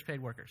initiatives of church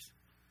paid workers.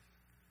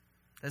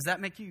 Does that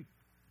make you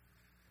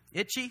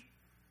itchy?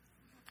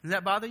 Does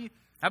that bother you?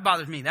 That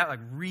bothers me. That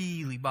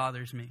really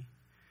bothers me.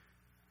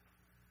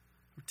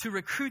 To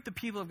recruit the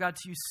people of God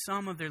to use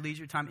some of their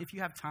leisure time, if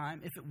you have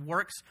time, if it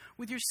works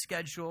with your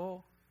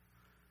schedule,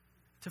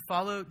 to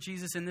follow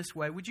Jesus in this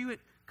way, would you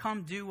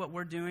come do what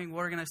we're doing?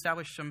 We're going to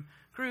establish some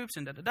groups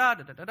and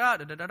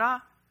da-da-da.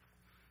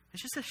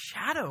 It's just a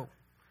shadow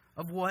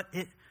of what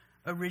it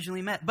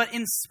originally meant. But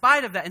in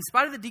spite of that, in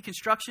spite of the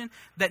deconstruction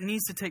that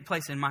needs to take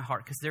place in my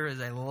heart, because there is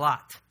a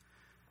lot,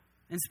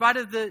 in spite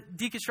of the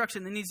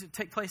deconstruction that needs to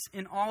take place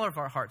in all of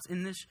our hearts,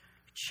 in this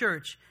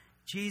church,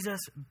 Jesus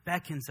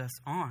beckons us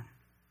on.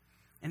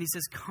 And he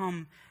says,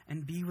 come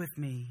and be with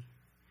me.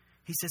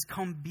 He says,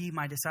 come be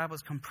my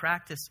disciples. Come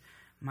practice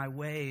my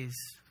ways.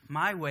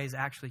 My ways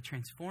actually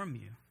transform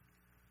you.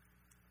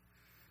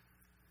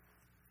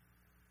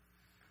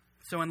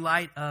 So in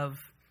light of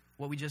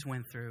what we just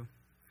went through,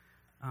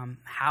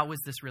 how is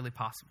this really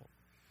possible?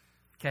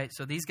 Okay,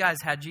 so these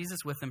guys had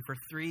Jesus with them for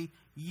 3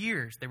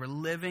 years. They were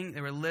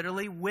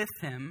literally with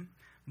him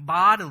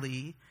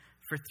bodily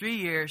for 3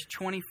 years,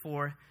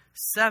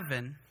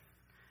 24/7.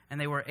 And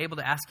they were able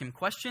to ask him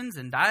questions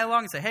and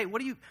dialogue and say, hey, what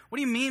do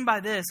you mean by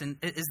this? And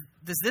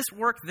does this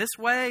work this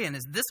way? And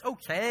is this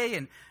okay?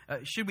 And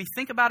should we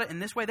think about it in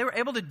this way? They were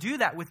able to do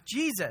that with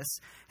Jesus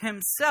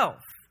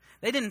himself.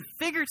 They didn't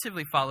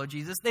figuratively follow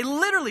Jesus. They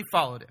literally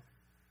followed him.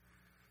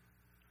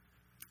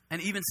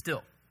 And even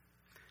still,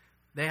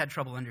 they had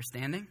trouble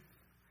understanding.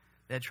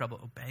 They had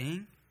trouble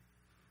obeying.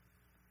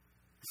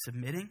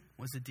 Submitting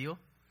was the deal.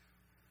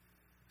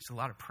 There's a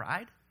lot of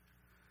pride.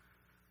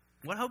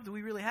 What hope do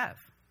we really have?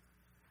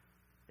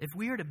 If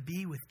we are to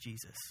be with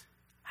Jesus,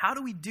 how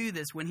do we do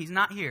this when he's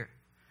not here?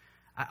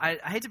 I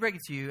hate to break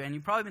it to you, and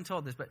you've probably been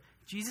told this, but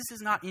Jesus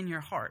is not in your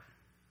heart.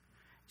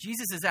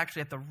 Jesus is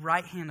actually at the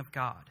right hand of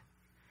God,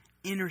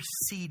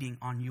 interceding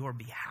on your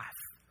behalf.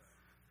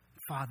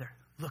 Father,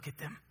 look at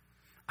them.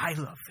 I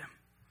love them.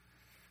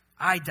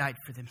 I died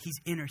for them. He's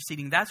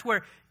interceding. That's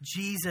where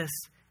Jesus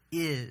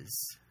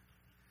is.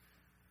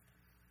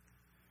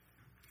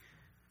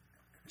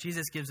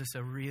 Jesus gives us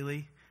a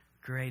really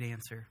great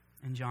answer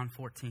in John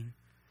 14.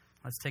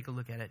 Let's take a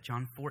look at it.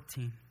 John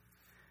 14,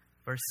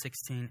 verse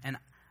 16. And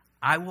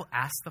I will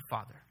ask the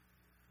Father,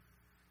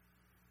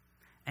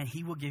 and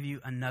he will give you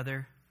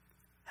another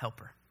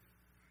helper,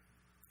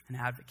 an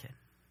advocate.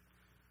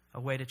 A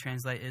way to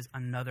translate is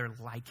another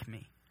like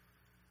me.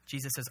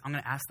 Jesus says, I'm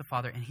going to ask the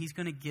Father, and he's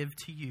going to give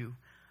to you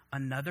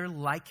another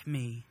like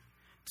me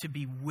to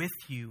be with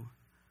you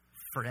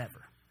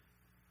forever.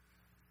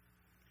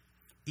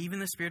 Even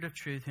the Spirit of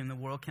truth, whom the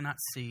world cannot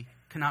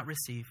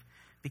receive,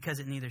 because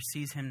it neither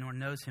sees him nor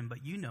knows him,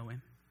 but you know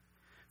him,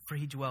 for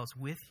he dwells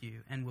with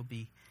you and will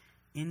be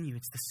in you.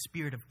 It's the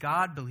Spirit of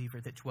God, believer,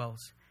 that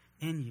dwells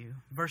in you.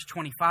 Verse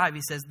 25,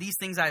 he says, these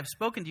things I have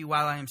spoken to you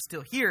while I am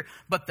still here,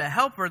 but the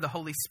Helper, the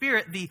Holy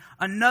Spirit, the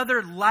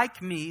another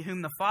like me,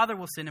 whom the Father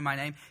will send in my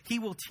name, he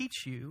will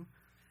teach you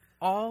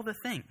all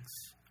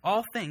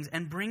things,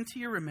 and bring to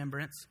your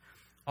remembrance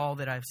all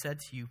that I have said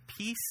to you.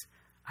 Peace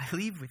I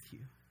leave with you.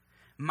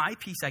 My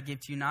peace I give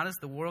to you, not as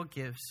the world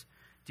gives,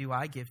 do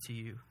I give to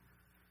you.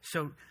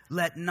 So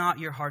let not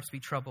your hearts be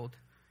troubled,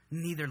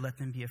 neither let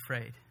them be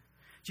afraid.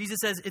 Jesus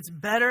says, it's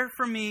better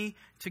for me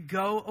to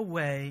go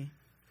away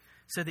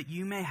so that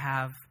you may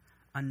have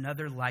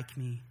another like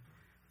me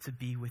to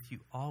be with you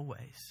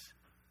always.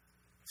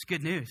 It's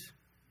good news.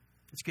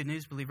 It's good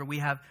news, believer. We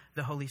have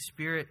the Holy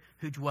Spirit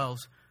who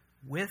dwells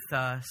with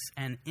us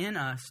and in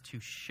us to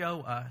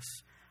show us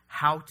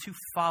how to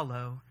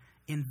follow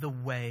in the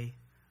way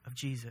of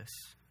Jesus.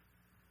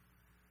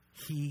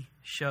 He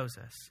shows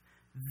us.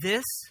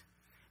 This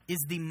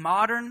is the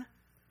modern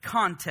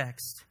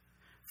context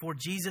for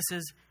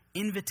Jesus'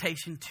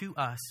 invitation to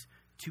us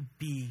to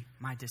be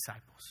my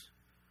disciples.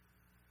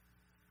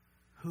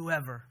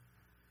 Whoever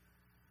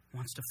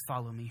wants to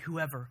follow me,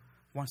 whoever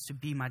wants to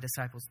be my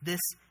disciples, this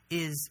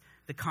is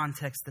the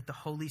context that the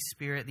Holy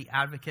Spirit, the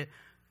advocate,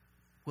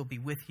 will be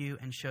with you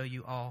and show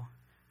you all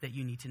that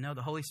you need to know.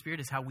 The Holy Spirit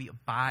is how we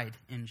abide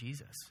in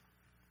Jesus.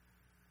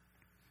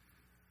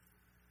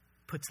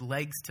 puts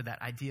legs to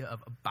that idea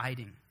of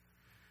abiding.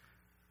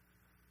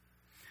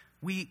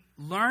 We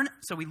learn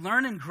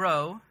and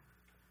grow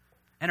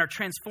and are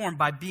transformed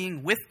by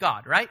being with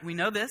God, right? We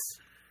know this.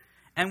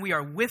 And we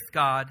are with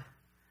God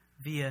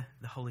via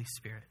the Holy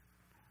Spirit.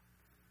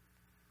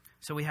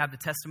 So we have the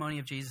testimony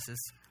of Jesus'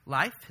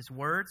 life, his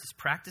words, his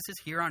practices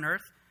here on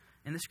earth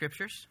in the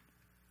Scriptures.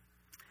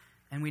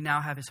 And we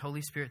now have his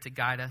Holy Spirit to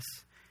guide us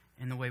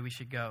in the way we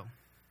should go.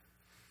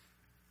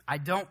 I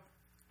don't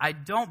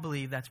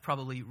believe that's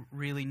probably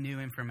really new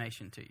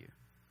information to you.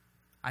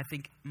 I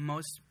think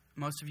most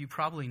of you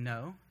probably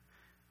know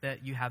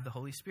that you have the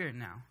Holy Spirit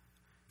now.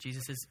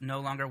 Jesus is no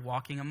longer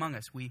walking among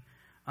us. We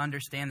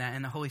understand that.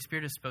 And the Holy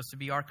Spirit is supposed to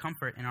be our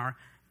comfort and our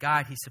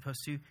guide. He's supposed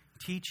to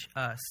teach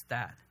us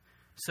that.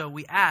 So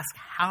we ask,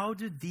 how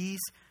do these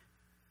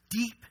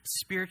deep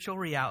spiritual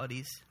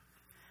realities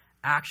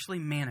actually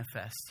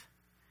manifest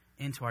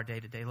into our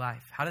day-to-day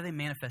life? How do they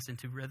manifest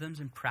into rhythms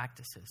and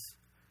practices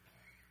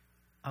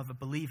of a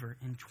believer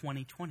in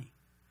 2020?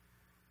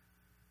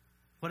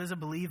 What does a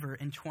believer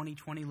in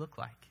 2020 look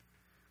like?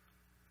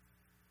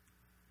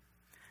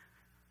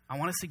 I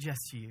want to suggest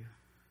to you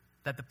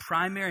that the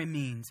primary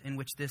means in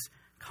which this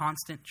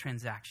constant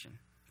transaction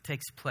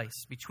takes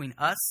place between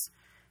us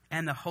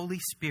and the Holy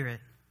Spirit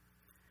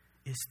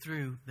is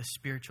through the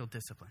spiritual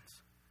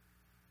disciplines.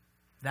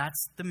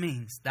 That's the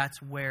means.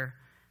 That's where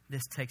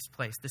this takes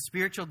place. The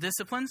spiritual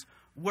disciplines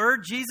were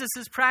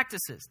Jesus'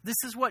 practices. This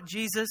is what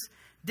Jesus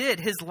did.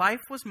 His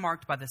life was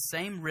marked by the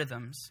same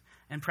rhythms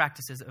and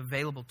practices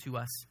available to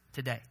us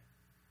today.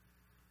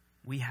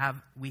 We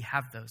have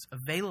those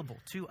available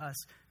to us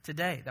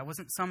today. That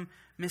wasn't some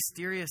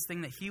mysterious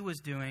thing that he was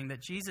doing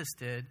that Jesus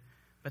did,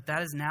 but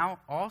that is now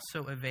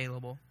also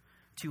available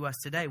to us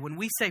today. When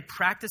we say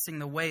practicing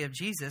the way of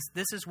Jesus,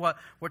 this is what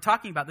we're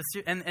talking about.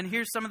 And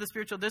here's some of the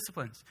spiritual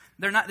disciplines.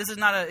 This is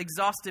not an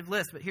exhaustive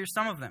list, but here's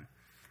some of them.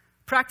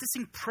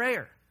 Practicing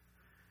prayer.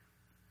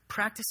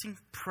 Practicing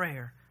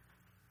prayer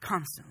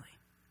constantly.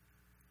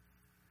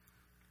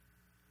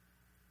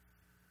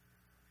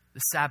 The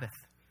Sabbath.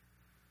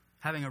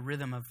 Having a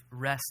rhythm of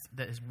rest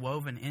that is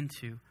woven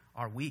into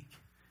our week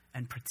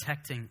and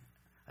protecting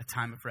a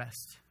time of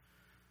rest.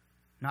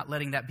 Not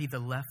letting that be the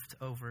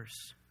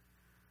leftovers.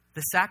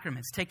 The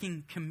sacraments,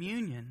 taking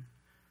communion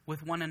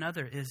with one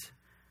another is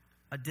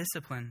a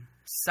discipline.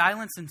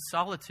 Silence and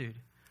solitude.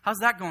 How's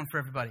that going for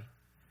everybody?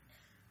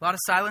 A lot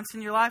of silence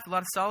in your life? A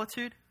lot of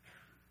solitude?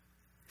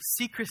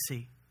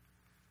 Secrecy.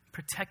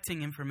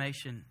 Protecting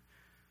information.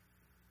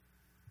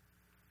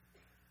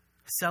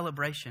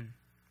 Celebration.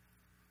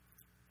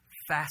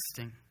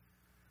 Fasting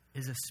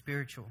is a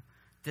spiritual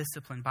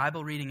discipline.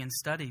 Bible reading and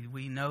study,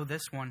 we know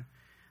this one.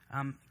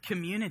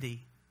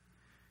 Community.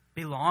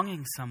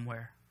 Belonging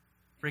somewhere.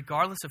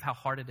 Regardless of how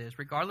hard it is,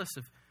 regardless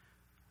of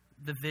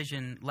the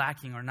vision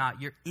lacking or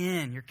not,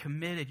 you're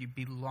committed, you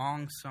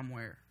belong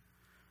somewhere.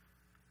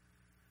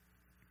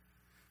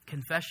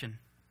 Confession.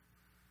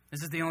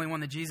 This is the only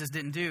one that Jesus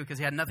didn't do because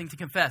he had nothing to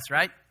confess,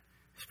 right?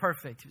 He was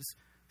perfect. He was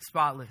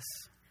spotless.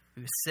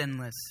 He was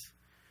sinless.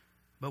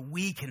 But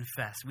we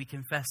confess. We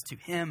confess to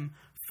him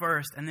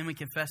first, and then we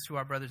confess to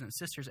our brothers and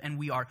sisters, and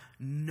we are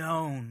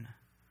known.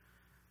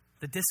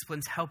 The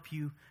disciplines help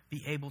you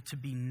be able to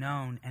be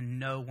known and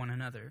know one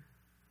another.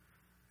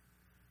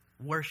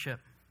 Worship,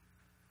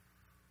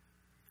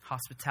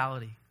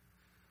 hospitality,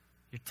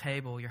 your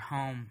table, your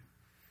home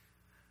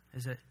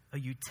is a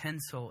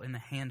utensil in the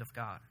hand of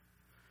God.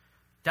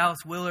 Dallas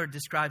Willard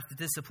describes the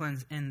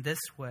disciplines in this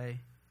way.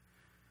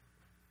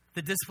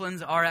 The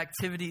disciplines are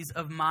activities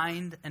of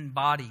mind and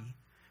body,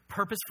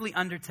 purposefully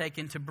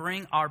undertaken to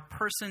bring our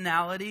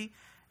personality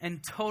and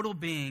total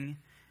being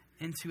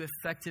into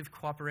effective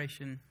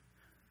cooperation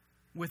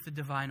with the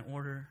divine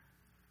order.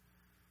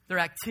 They're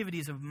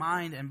activities of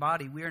mind and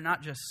body. We are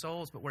not just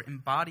souls, but we're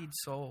embodied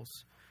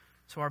souls.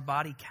 So our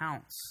body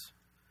counts.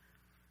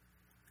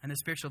 And the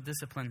spiritual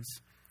disciplines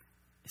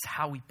is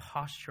how we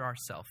posture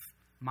ourselves,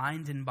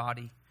 mind and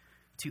body,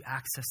 to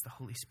access the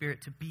Holy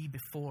Spirit, to be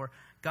before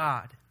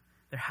God.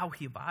 They're how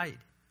we abide.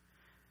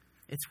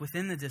 It's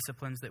within the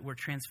disciplines that we're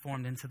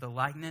transformed into the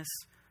likeness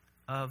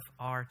of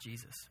our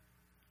Jesus.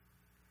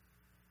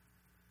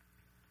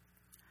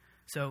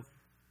 So,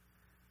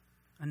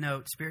 a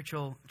note,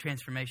 spiritual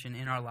transformation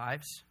in our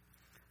lives,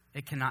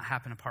 it cannot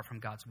happen apart from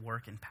God's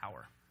work and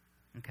power.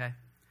 Okay?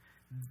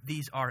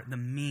 These are the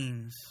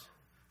means.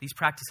 These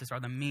practices are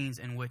the means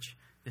in which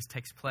this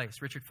takes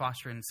place. Richard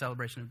Foster, in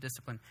Celebration of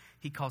Discipline,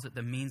 he calls it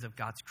the means of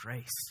God's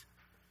grace.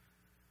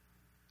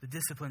 The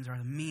disciplines are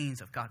the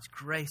means of God's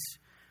grace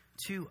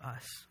to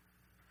us.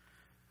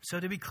 So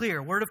to be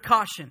clear, word of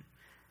caution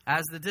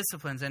as the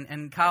disciplines.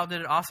 And Kyle did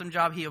an awesome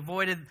job. He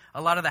avoided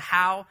a lot of the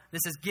how.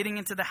 This is getting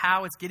into the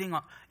how. It's getting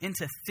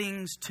into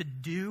things to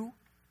do.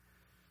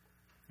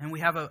 And we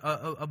have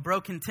a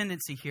broken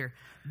tendency here.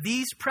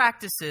 These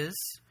practices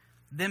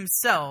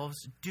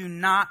themselves do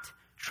not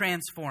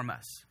transform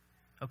us.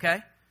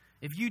 Okay?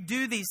 If you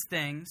do these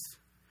things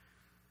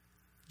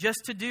just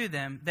to do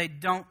them, they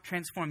don't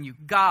transform you.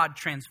 God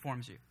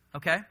transforms you.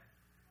 Okay?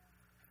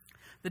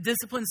 The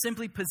disciplines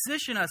simply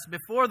position us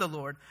before the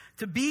Lord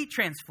to be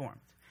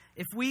transformed.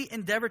 If we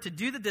endeavor to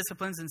do the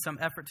disciplines in some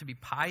effort to be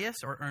pious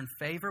or earn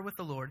favor with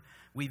the Lord,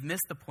 we've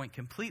missed the point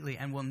completely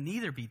and will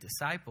neither be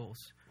disciples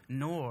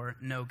nor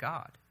know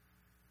God.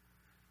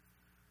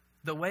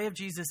 The way of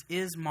Jesus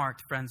is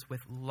marked, friends,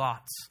 with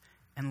lots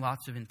and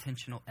lots of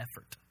intentional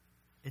effort.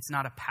 It's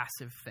not a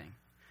passive thing,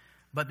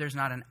 but there's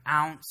not an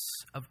ounce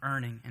of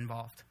earning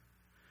involved.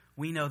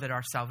 We know that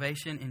our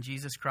salvation in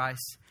Jesus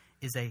Christ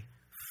is a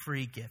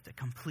free gift, a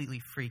completely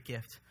free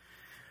gift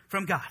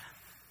from God.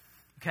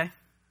 Okay?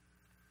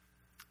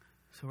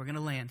 So we're going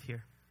to land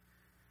here.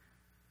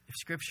 If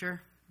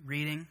scripture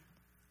reading,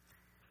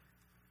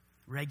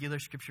 regular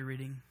scripture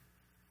reading,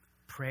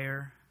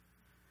 prayer,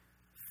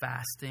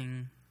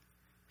 fasting,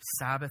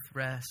 Sabbath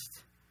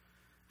rest,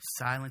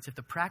 silence, if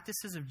the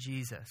practices of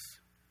Jesus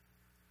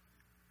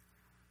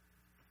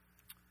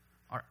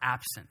are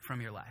absent from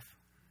your life,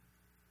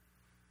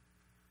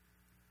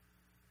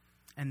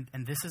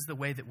 and this is the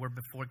way that we're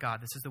before God,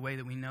 this is the way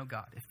that we know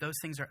God, if those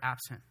things are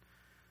absent,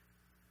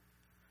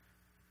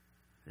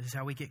 this is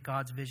how we get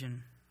God's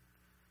vision.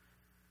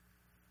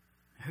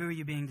 Who are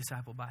you being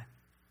discipled by?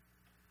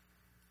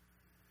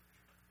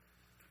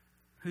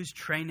 Who's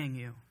training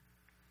you?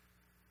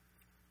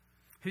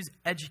 Who's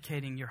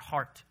educating your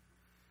heart?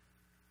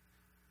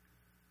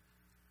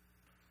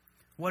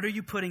 What are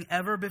you putting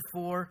ever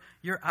before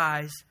your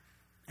eyes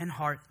and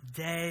heart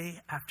day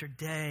after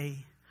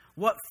day?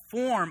 What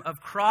form of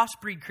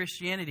crossbreed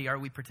Christianity are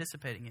we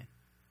participating in?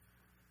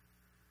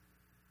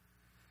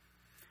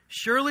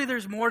 Surely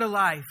there's more to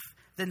life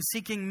than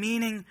seeking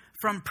meaning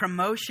from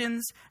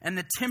promotions and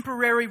the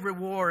temporary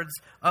rewards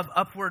of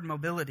upward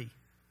mobility.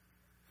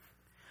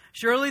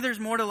 Surely there's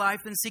more to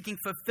life than seeking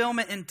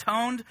fulfillment in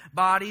toned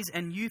bodies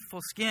and youthful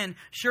skin.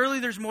 Surely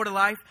there's more to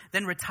life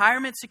than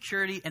retirement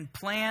security and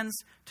plans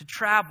to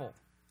travel.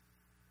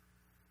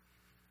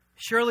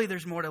 Surely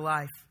there's more to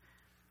life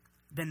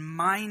than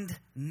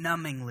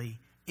mind-numbingly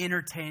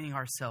entertaining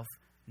ourselves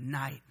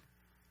night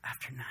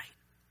after night,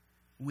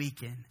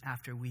 weekend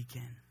after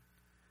weekend,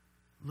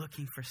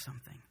 looking for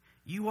something.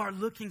 You are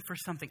looking for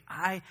something.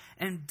 I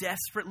am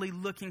desperately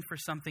looking for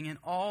something in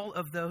all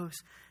of those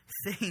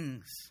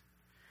things.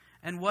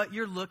 And what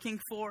you're looking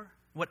for,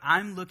 what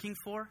I'm looking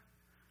for,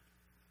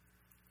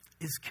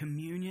 is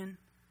communion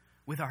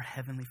with our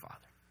Heavenly Father.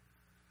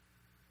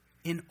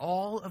 In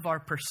all of our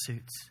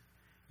pursuits,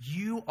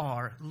 your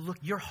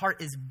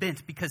heart is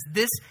bent because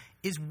this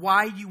is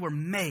why you were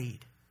made.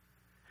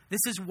 This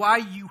is why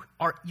you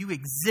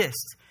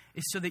exist,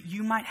 is so that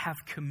you might have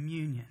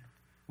communion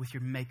with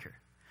your Maker.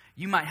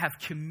 You might have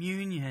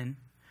communion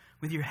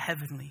with your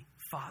Heavenly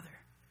Father.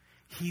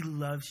 He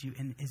loves you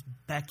and is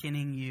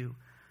beckoning you.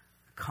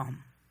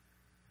 Come.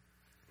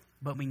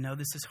 But we know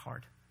this is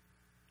hard.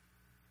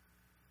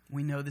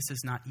 We know this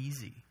is not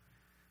easy,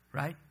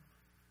 right?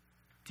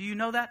 Do you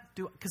know that?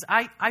 Because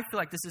I feel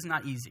like this is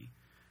not easy.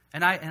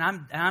 And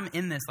I'm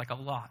in this like a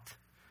lot.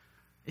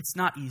 It's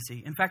not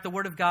easy. In fact, the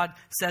Word of God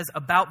says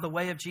about the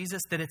way of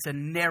Jesus that it's a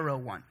narrow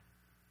one.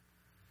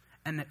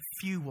 And that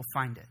few will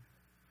find it.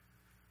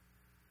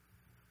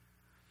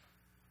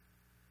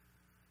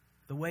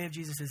 The way of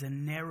Jesus is a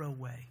narrow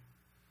way.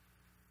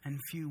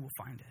 And few will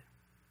find it.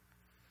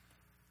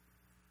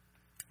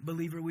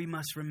 Believer, we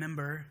must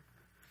remember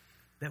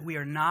that we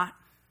are not,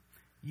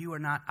 you are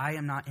not, I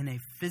am not in a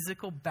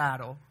physical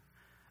battle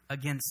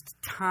against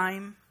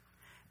time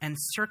and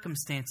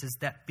circumstances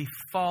that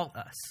befall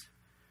us.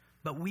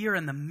 But we are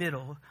in the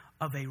middle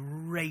of a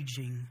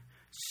raging,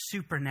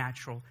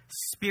 supernatural,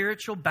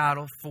 spiritual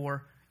battle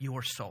for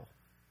your soul.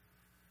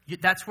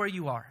 That's where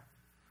you are.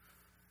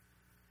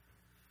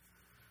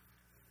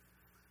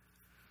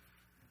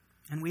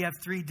 And we have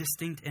three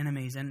distinct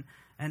enemies. And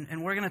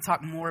we're going to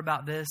talk more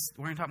about this.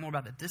 We're going to talk more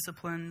about the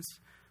disciplines,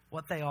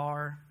 what they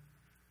are,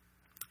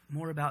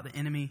 more about the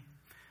enemy.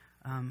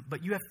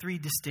 But you have three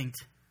distinct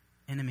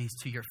enemies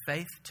to your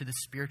faith, to the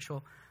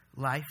spiritual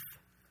life.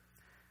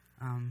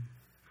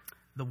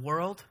 The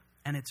world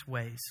and its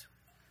ways.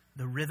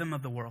 The rhythm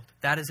of the world.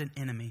 That is an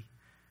enemy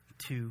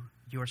to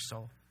your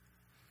soul.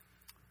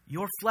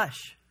 Your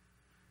flesh.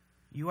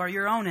 You are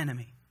your own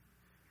enemy.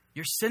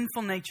 Your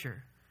sinful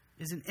nature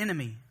is an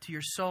enemy to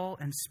your soul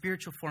and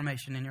spiritual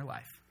formation in your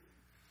life.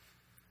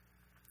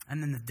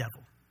 And then the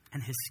devil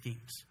and his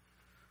schemes.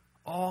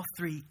 All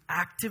three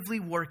actively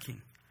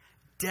working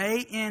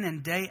day in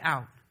and day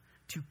out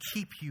to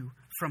keep you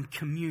from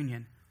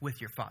communion with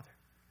your Father.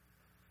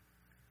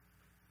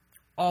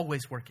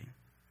 Always working.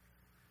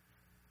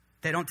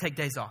 They don't take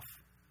days off.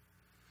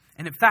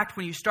 And in fact,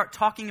 when you start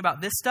talking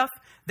about this stuff,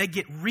 they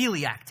get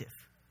really active.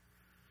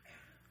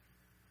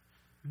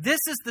 This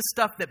is the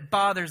stuff that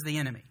bothers the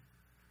enemy.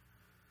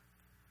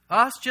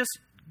 Us just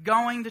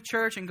going to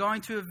church and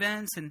going to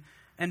events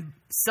and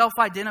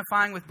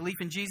self-identifying with belief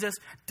in Jesus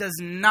does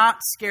not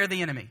scare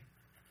the enemy.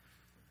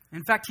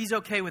 In fact, he's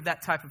okay with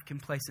that type of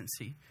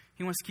complacency.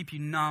 He wants to keep you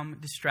numb,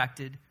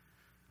 distracted.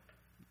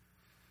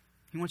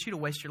 He wants you to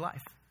waste your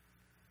life.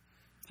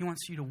 He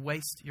wants you to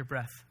waste your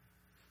breath.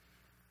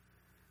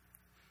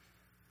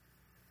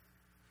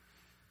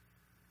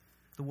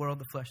 the world,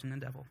 the flesh, and the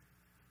devil.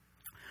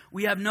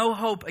 We have no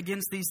hope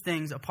against these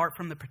things apart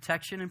from the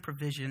protection and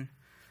provision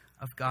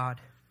of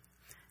God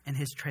and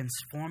His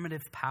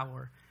transformative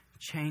power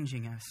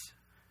changing us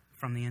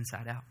from the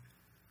inside out.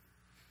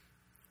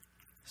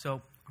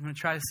 So I'm going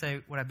to try to say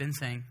what I've been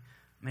saying,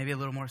 maybe a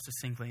little more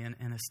succinctly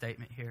in a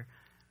statement here.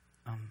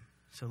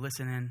 So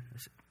listen in.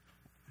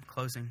 I'm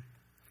closing.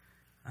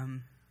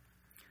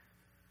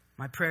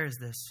 My prayer is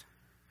this,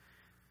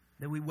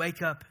 that we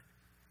wake up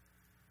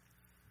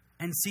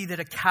and see that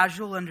a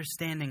casual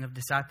understanding of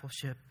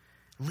discipleship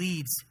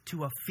leads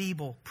to a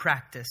feeble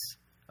practice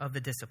of the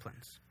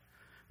disciplines,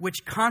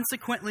 which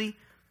consequently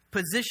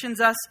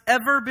positions us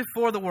ever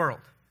before the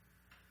world.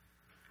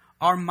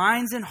 Our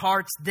minds and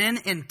hearts, then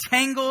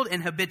entangled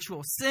in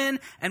habitual sin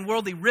and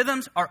worldly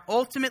rhythms, are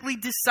ultimately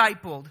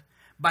discipled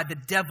by the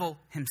devil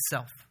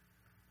himself.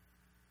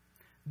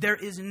 There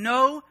is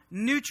no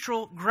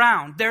neutral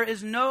ground. There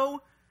is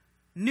no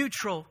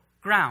neutral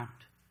ground.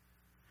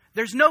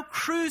 There's no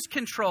cruise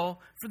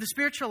control for the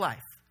spiritual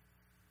life.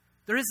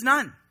 There is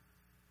none.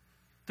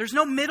 There's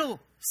no middle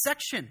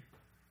section.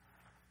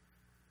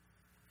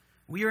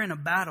 We are in a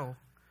battle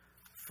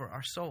for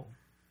our soul.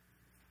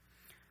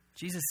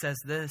 Jesus says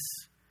this,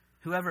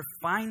 whoever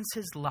finds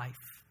his life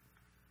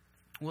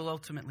will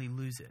ultimately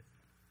lose it.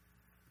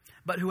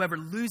 But whoever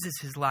loses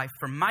his life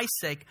for my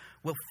sake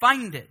will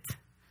find it.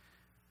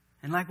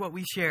 And like what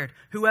we shared,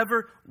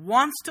 whoever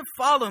wants to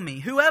follow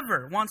me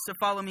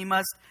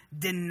must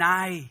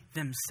deny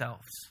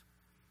themselves.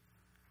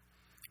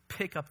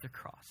 Pick up the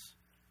cross.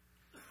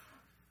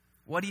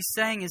 What he's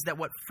saying is that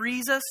what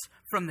frees us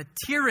from the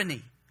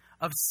tyranny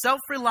of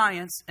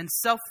self-reliance and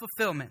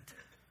self-fulfillment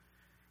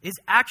is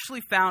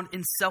actually found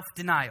in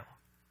self-denial.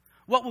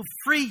 What will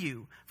free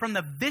you from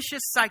the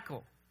vicious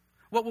cycle?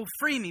 What will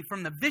free me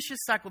from the vicious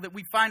cycle that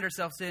we find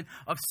ourselves in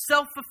of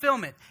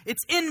self-fulfillment?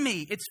 It's in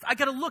me. I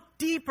got to look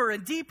deeper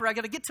and deeper. I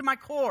got to get to my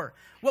core.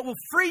 What will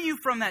free you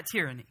from that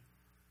tyranny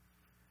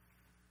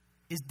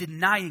is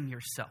denying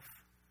yourself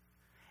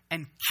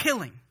and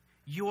killing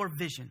your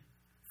vision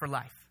for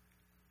life.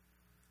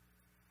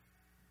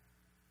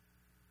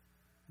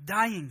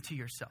 Dying to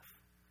yourself.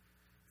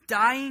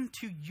 Dying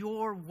to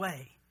your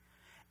way.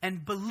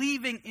 And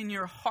believing in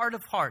your heart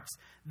of hearts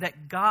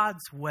that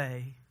God's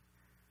way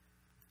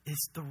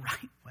is the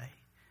right way.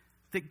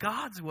 That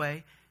God's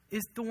way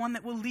is the one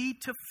that will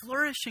lead to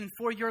flourishing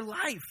for your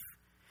life.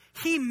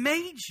 He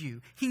made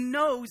you. He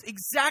knows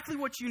exactly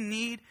what you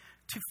need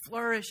to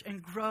flourish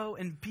and grow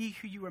and be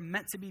who you are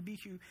meant to be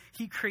who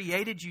He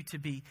created you to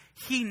be.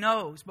 He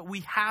knows, but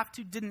we have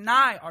to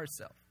deny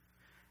ourselves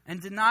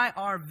and deny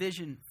our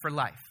vision for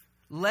life.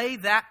 Lay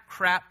that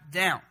crap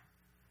down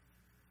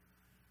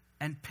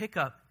and pick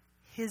up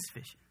His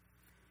vision,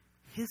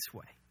 His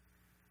way.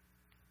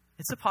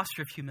 It's a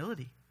posture of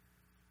humility.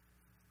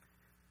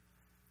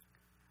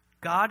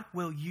 God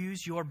will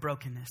use your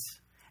brokenness,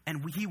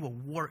 and He will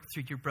work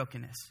through your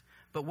brokenness.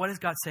 But what does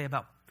God say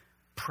about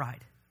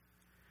pride?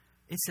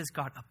 It says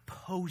God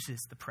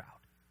opposes the proud.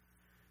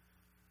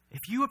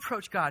 If you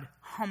approach God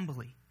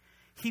humbly,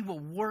 He will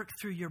work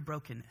through your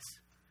brokenness.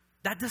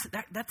 That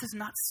does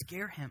not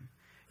scare Him.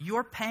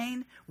 Your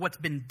pain, what's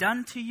been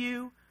done to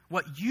you,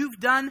 what you've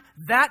done,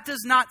 that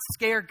does not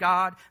scare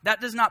God.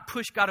 That does not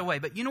push God away.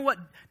 But you know what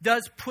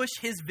does push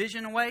His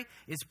vision away?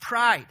 Is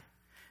pride.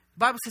 The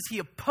Bible says He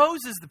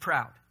opposes the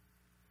proud.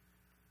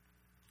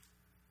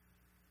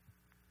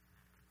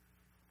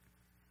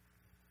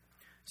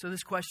 So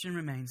this question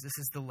remains. This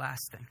is the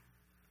last thing.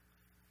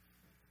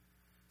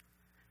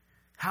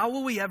 How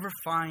will we ever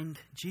find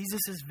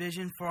Jesus'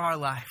 vision for our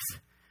lives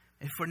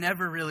if we're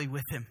never really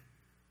with Him?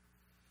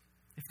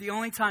 If the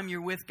only time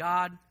you're with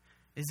God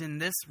is in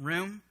this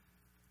room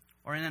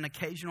or in an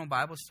occasional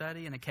Bible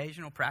study, an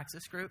occasional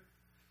praxis group,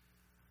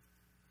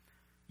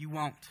 you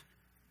won't.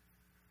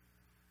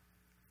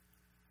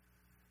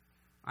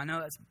 I know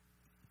that's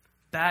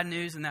bad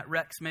news and that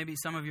wrecks maybe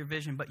some of your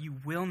vision, but you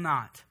will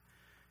not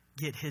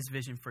get His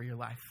vision for your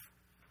life.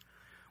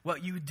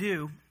 What you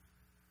do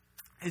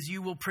is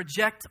you will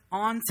project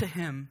onto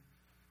Him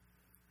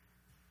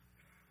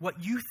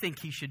what you think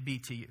He should be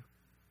to you.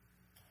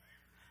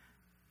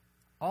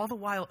 All the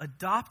while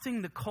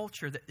adopting the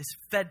culture that is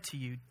fed to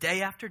you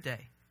day after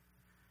day.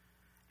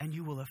 And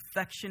you will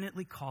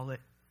affectionately call it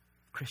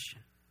Christian.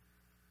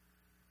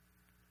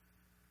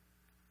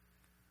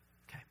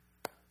 Okay.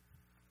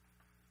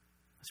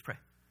 Let's pray.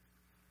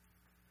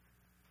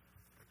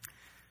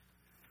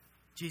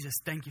 Jesus,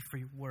 thank you for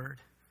your word.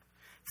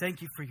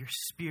 Thank you for your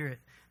Spirit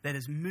that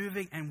is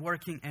moving and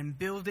working and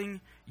building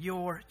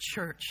your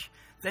church.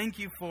 Thank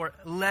you for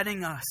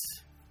letting us,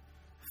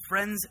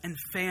 friends and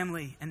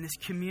family and this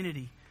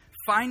community,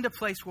 find a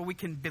place where we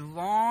can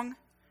belong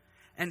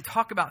and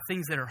talk about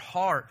things that are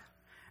hard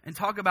and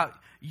talk about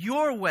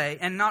your way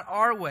and not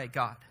our way,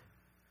 God.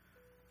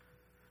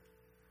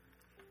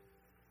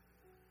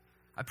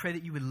 I pray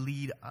that you would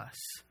lead us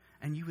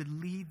and you would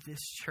lead this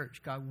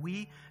church, God.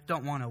 We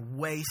don't want to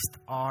waste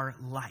our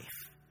life.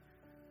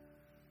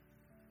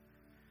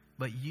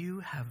 But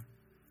you have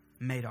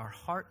made our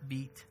heart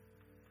beat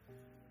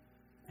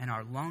and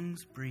our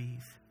lungs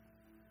breathe.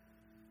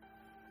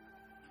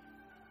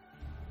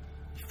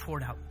 You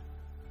poured out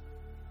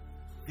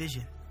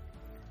vision,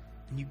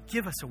 and you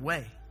give us a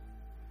way.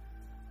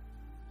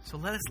 So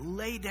let us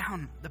lay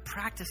down the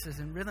practices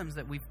and rhythms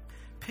that we've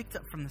picked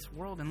up from this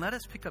world, and let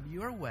us pick up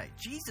your way,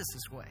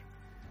 Jesus' way.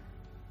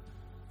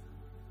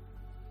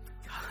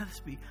 God, let us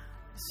be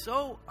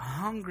so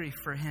hungry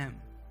for him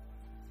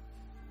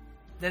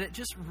that it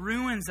just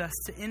ruins us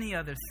to any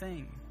other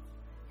thing.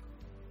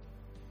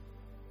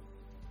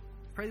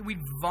 Pray that we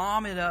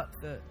vomit up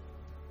the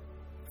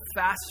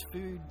fast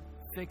food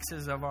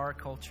fixes of our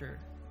culture,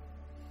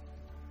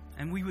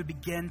 and we would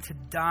begin to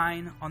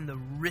dine on the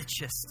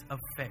richest of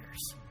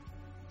fares,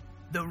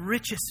 the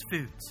richest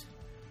foods.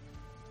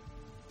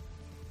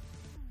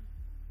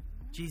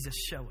 Jesus,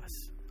 show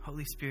us.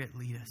 Holy Spirit,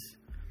 lead us.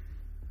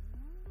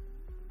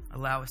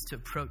 Allow us to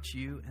approach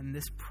you and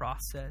this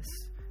process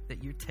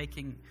that you're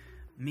taking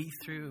me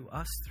through,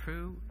 us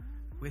through,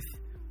 with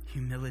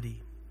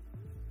humility.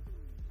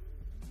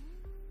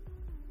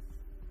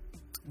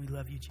 We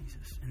love you,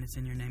 Jesus, and it's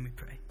in your name we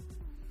pray.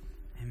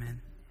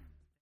 Amen.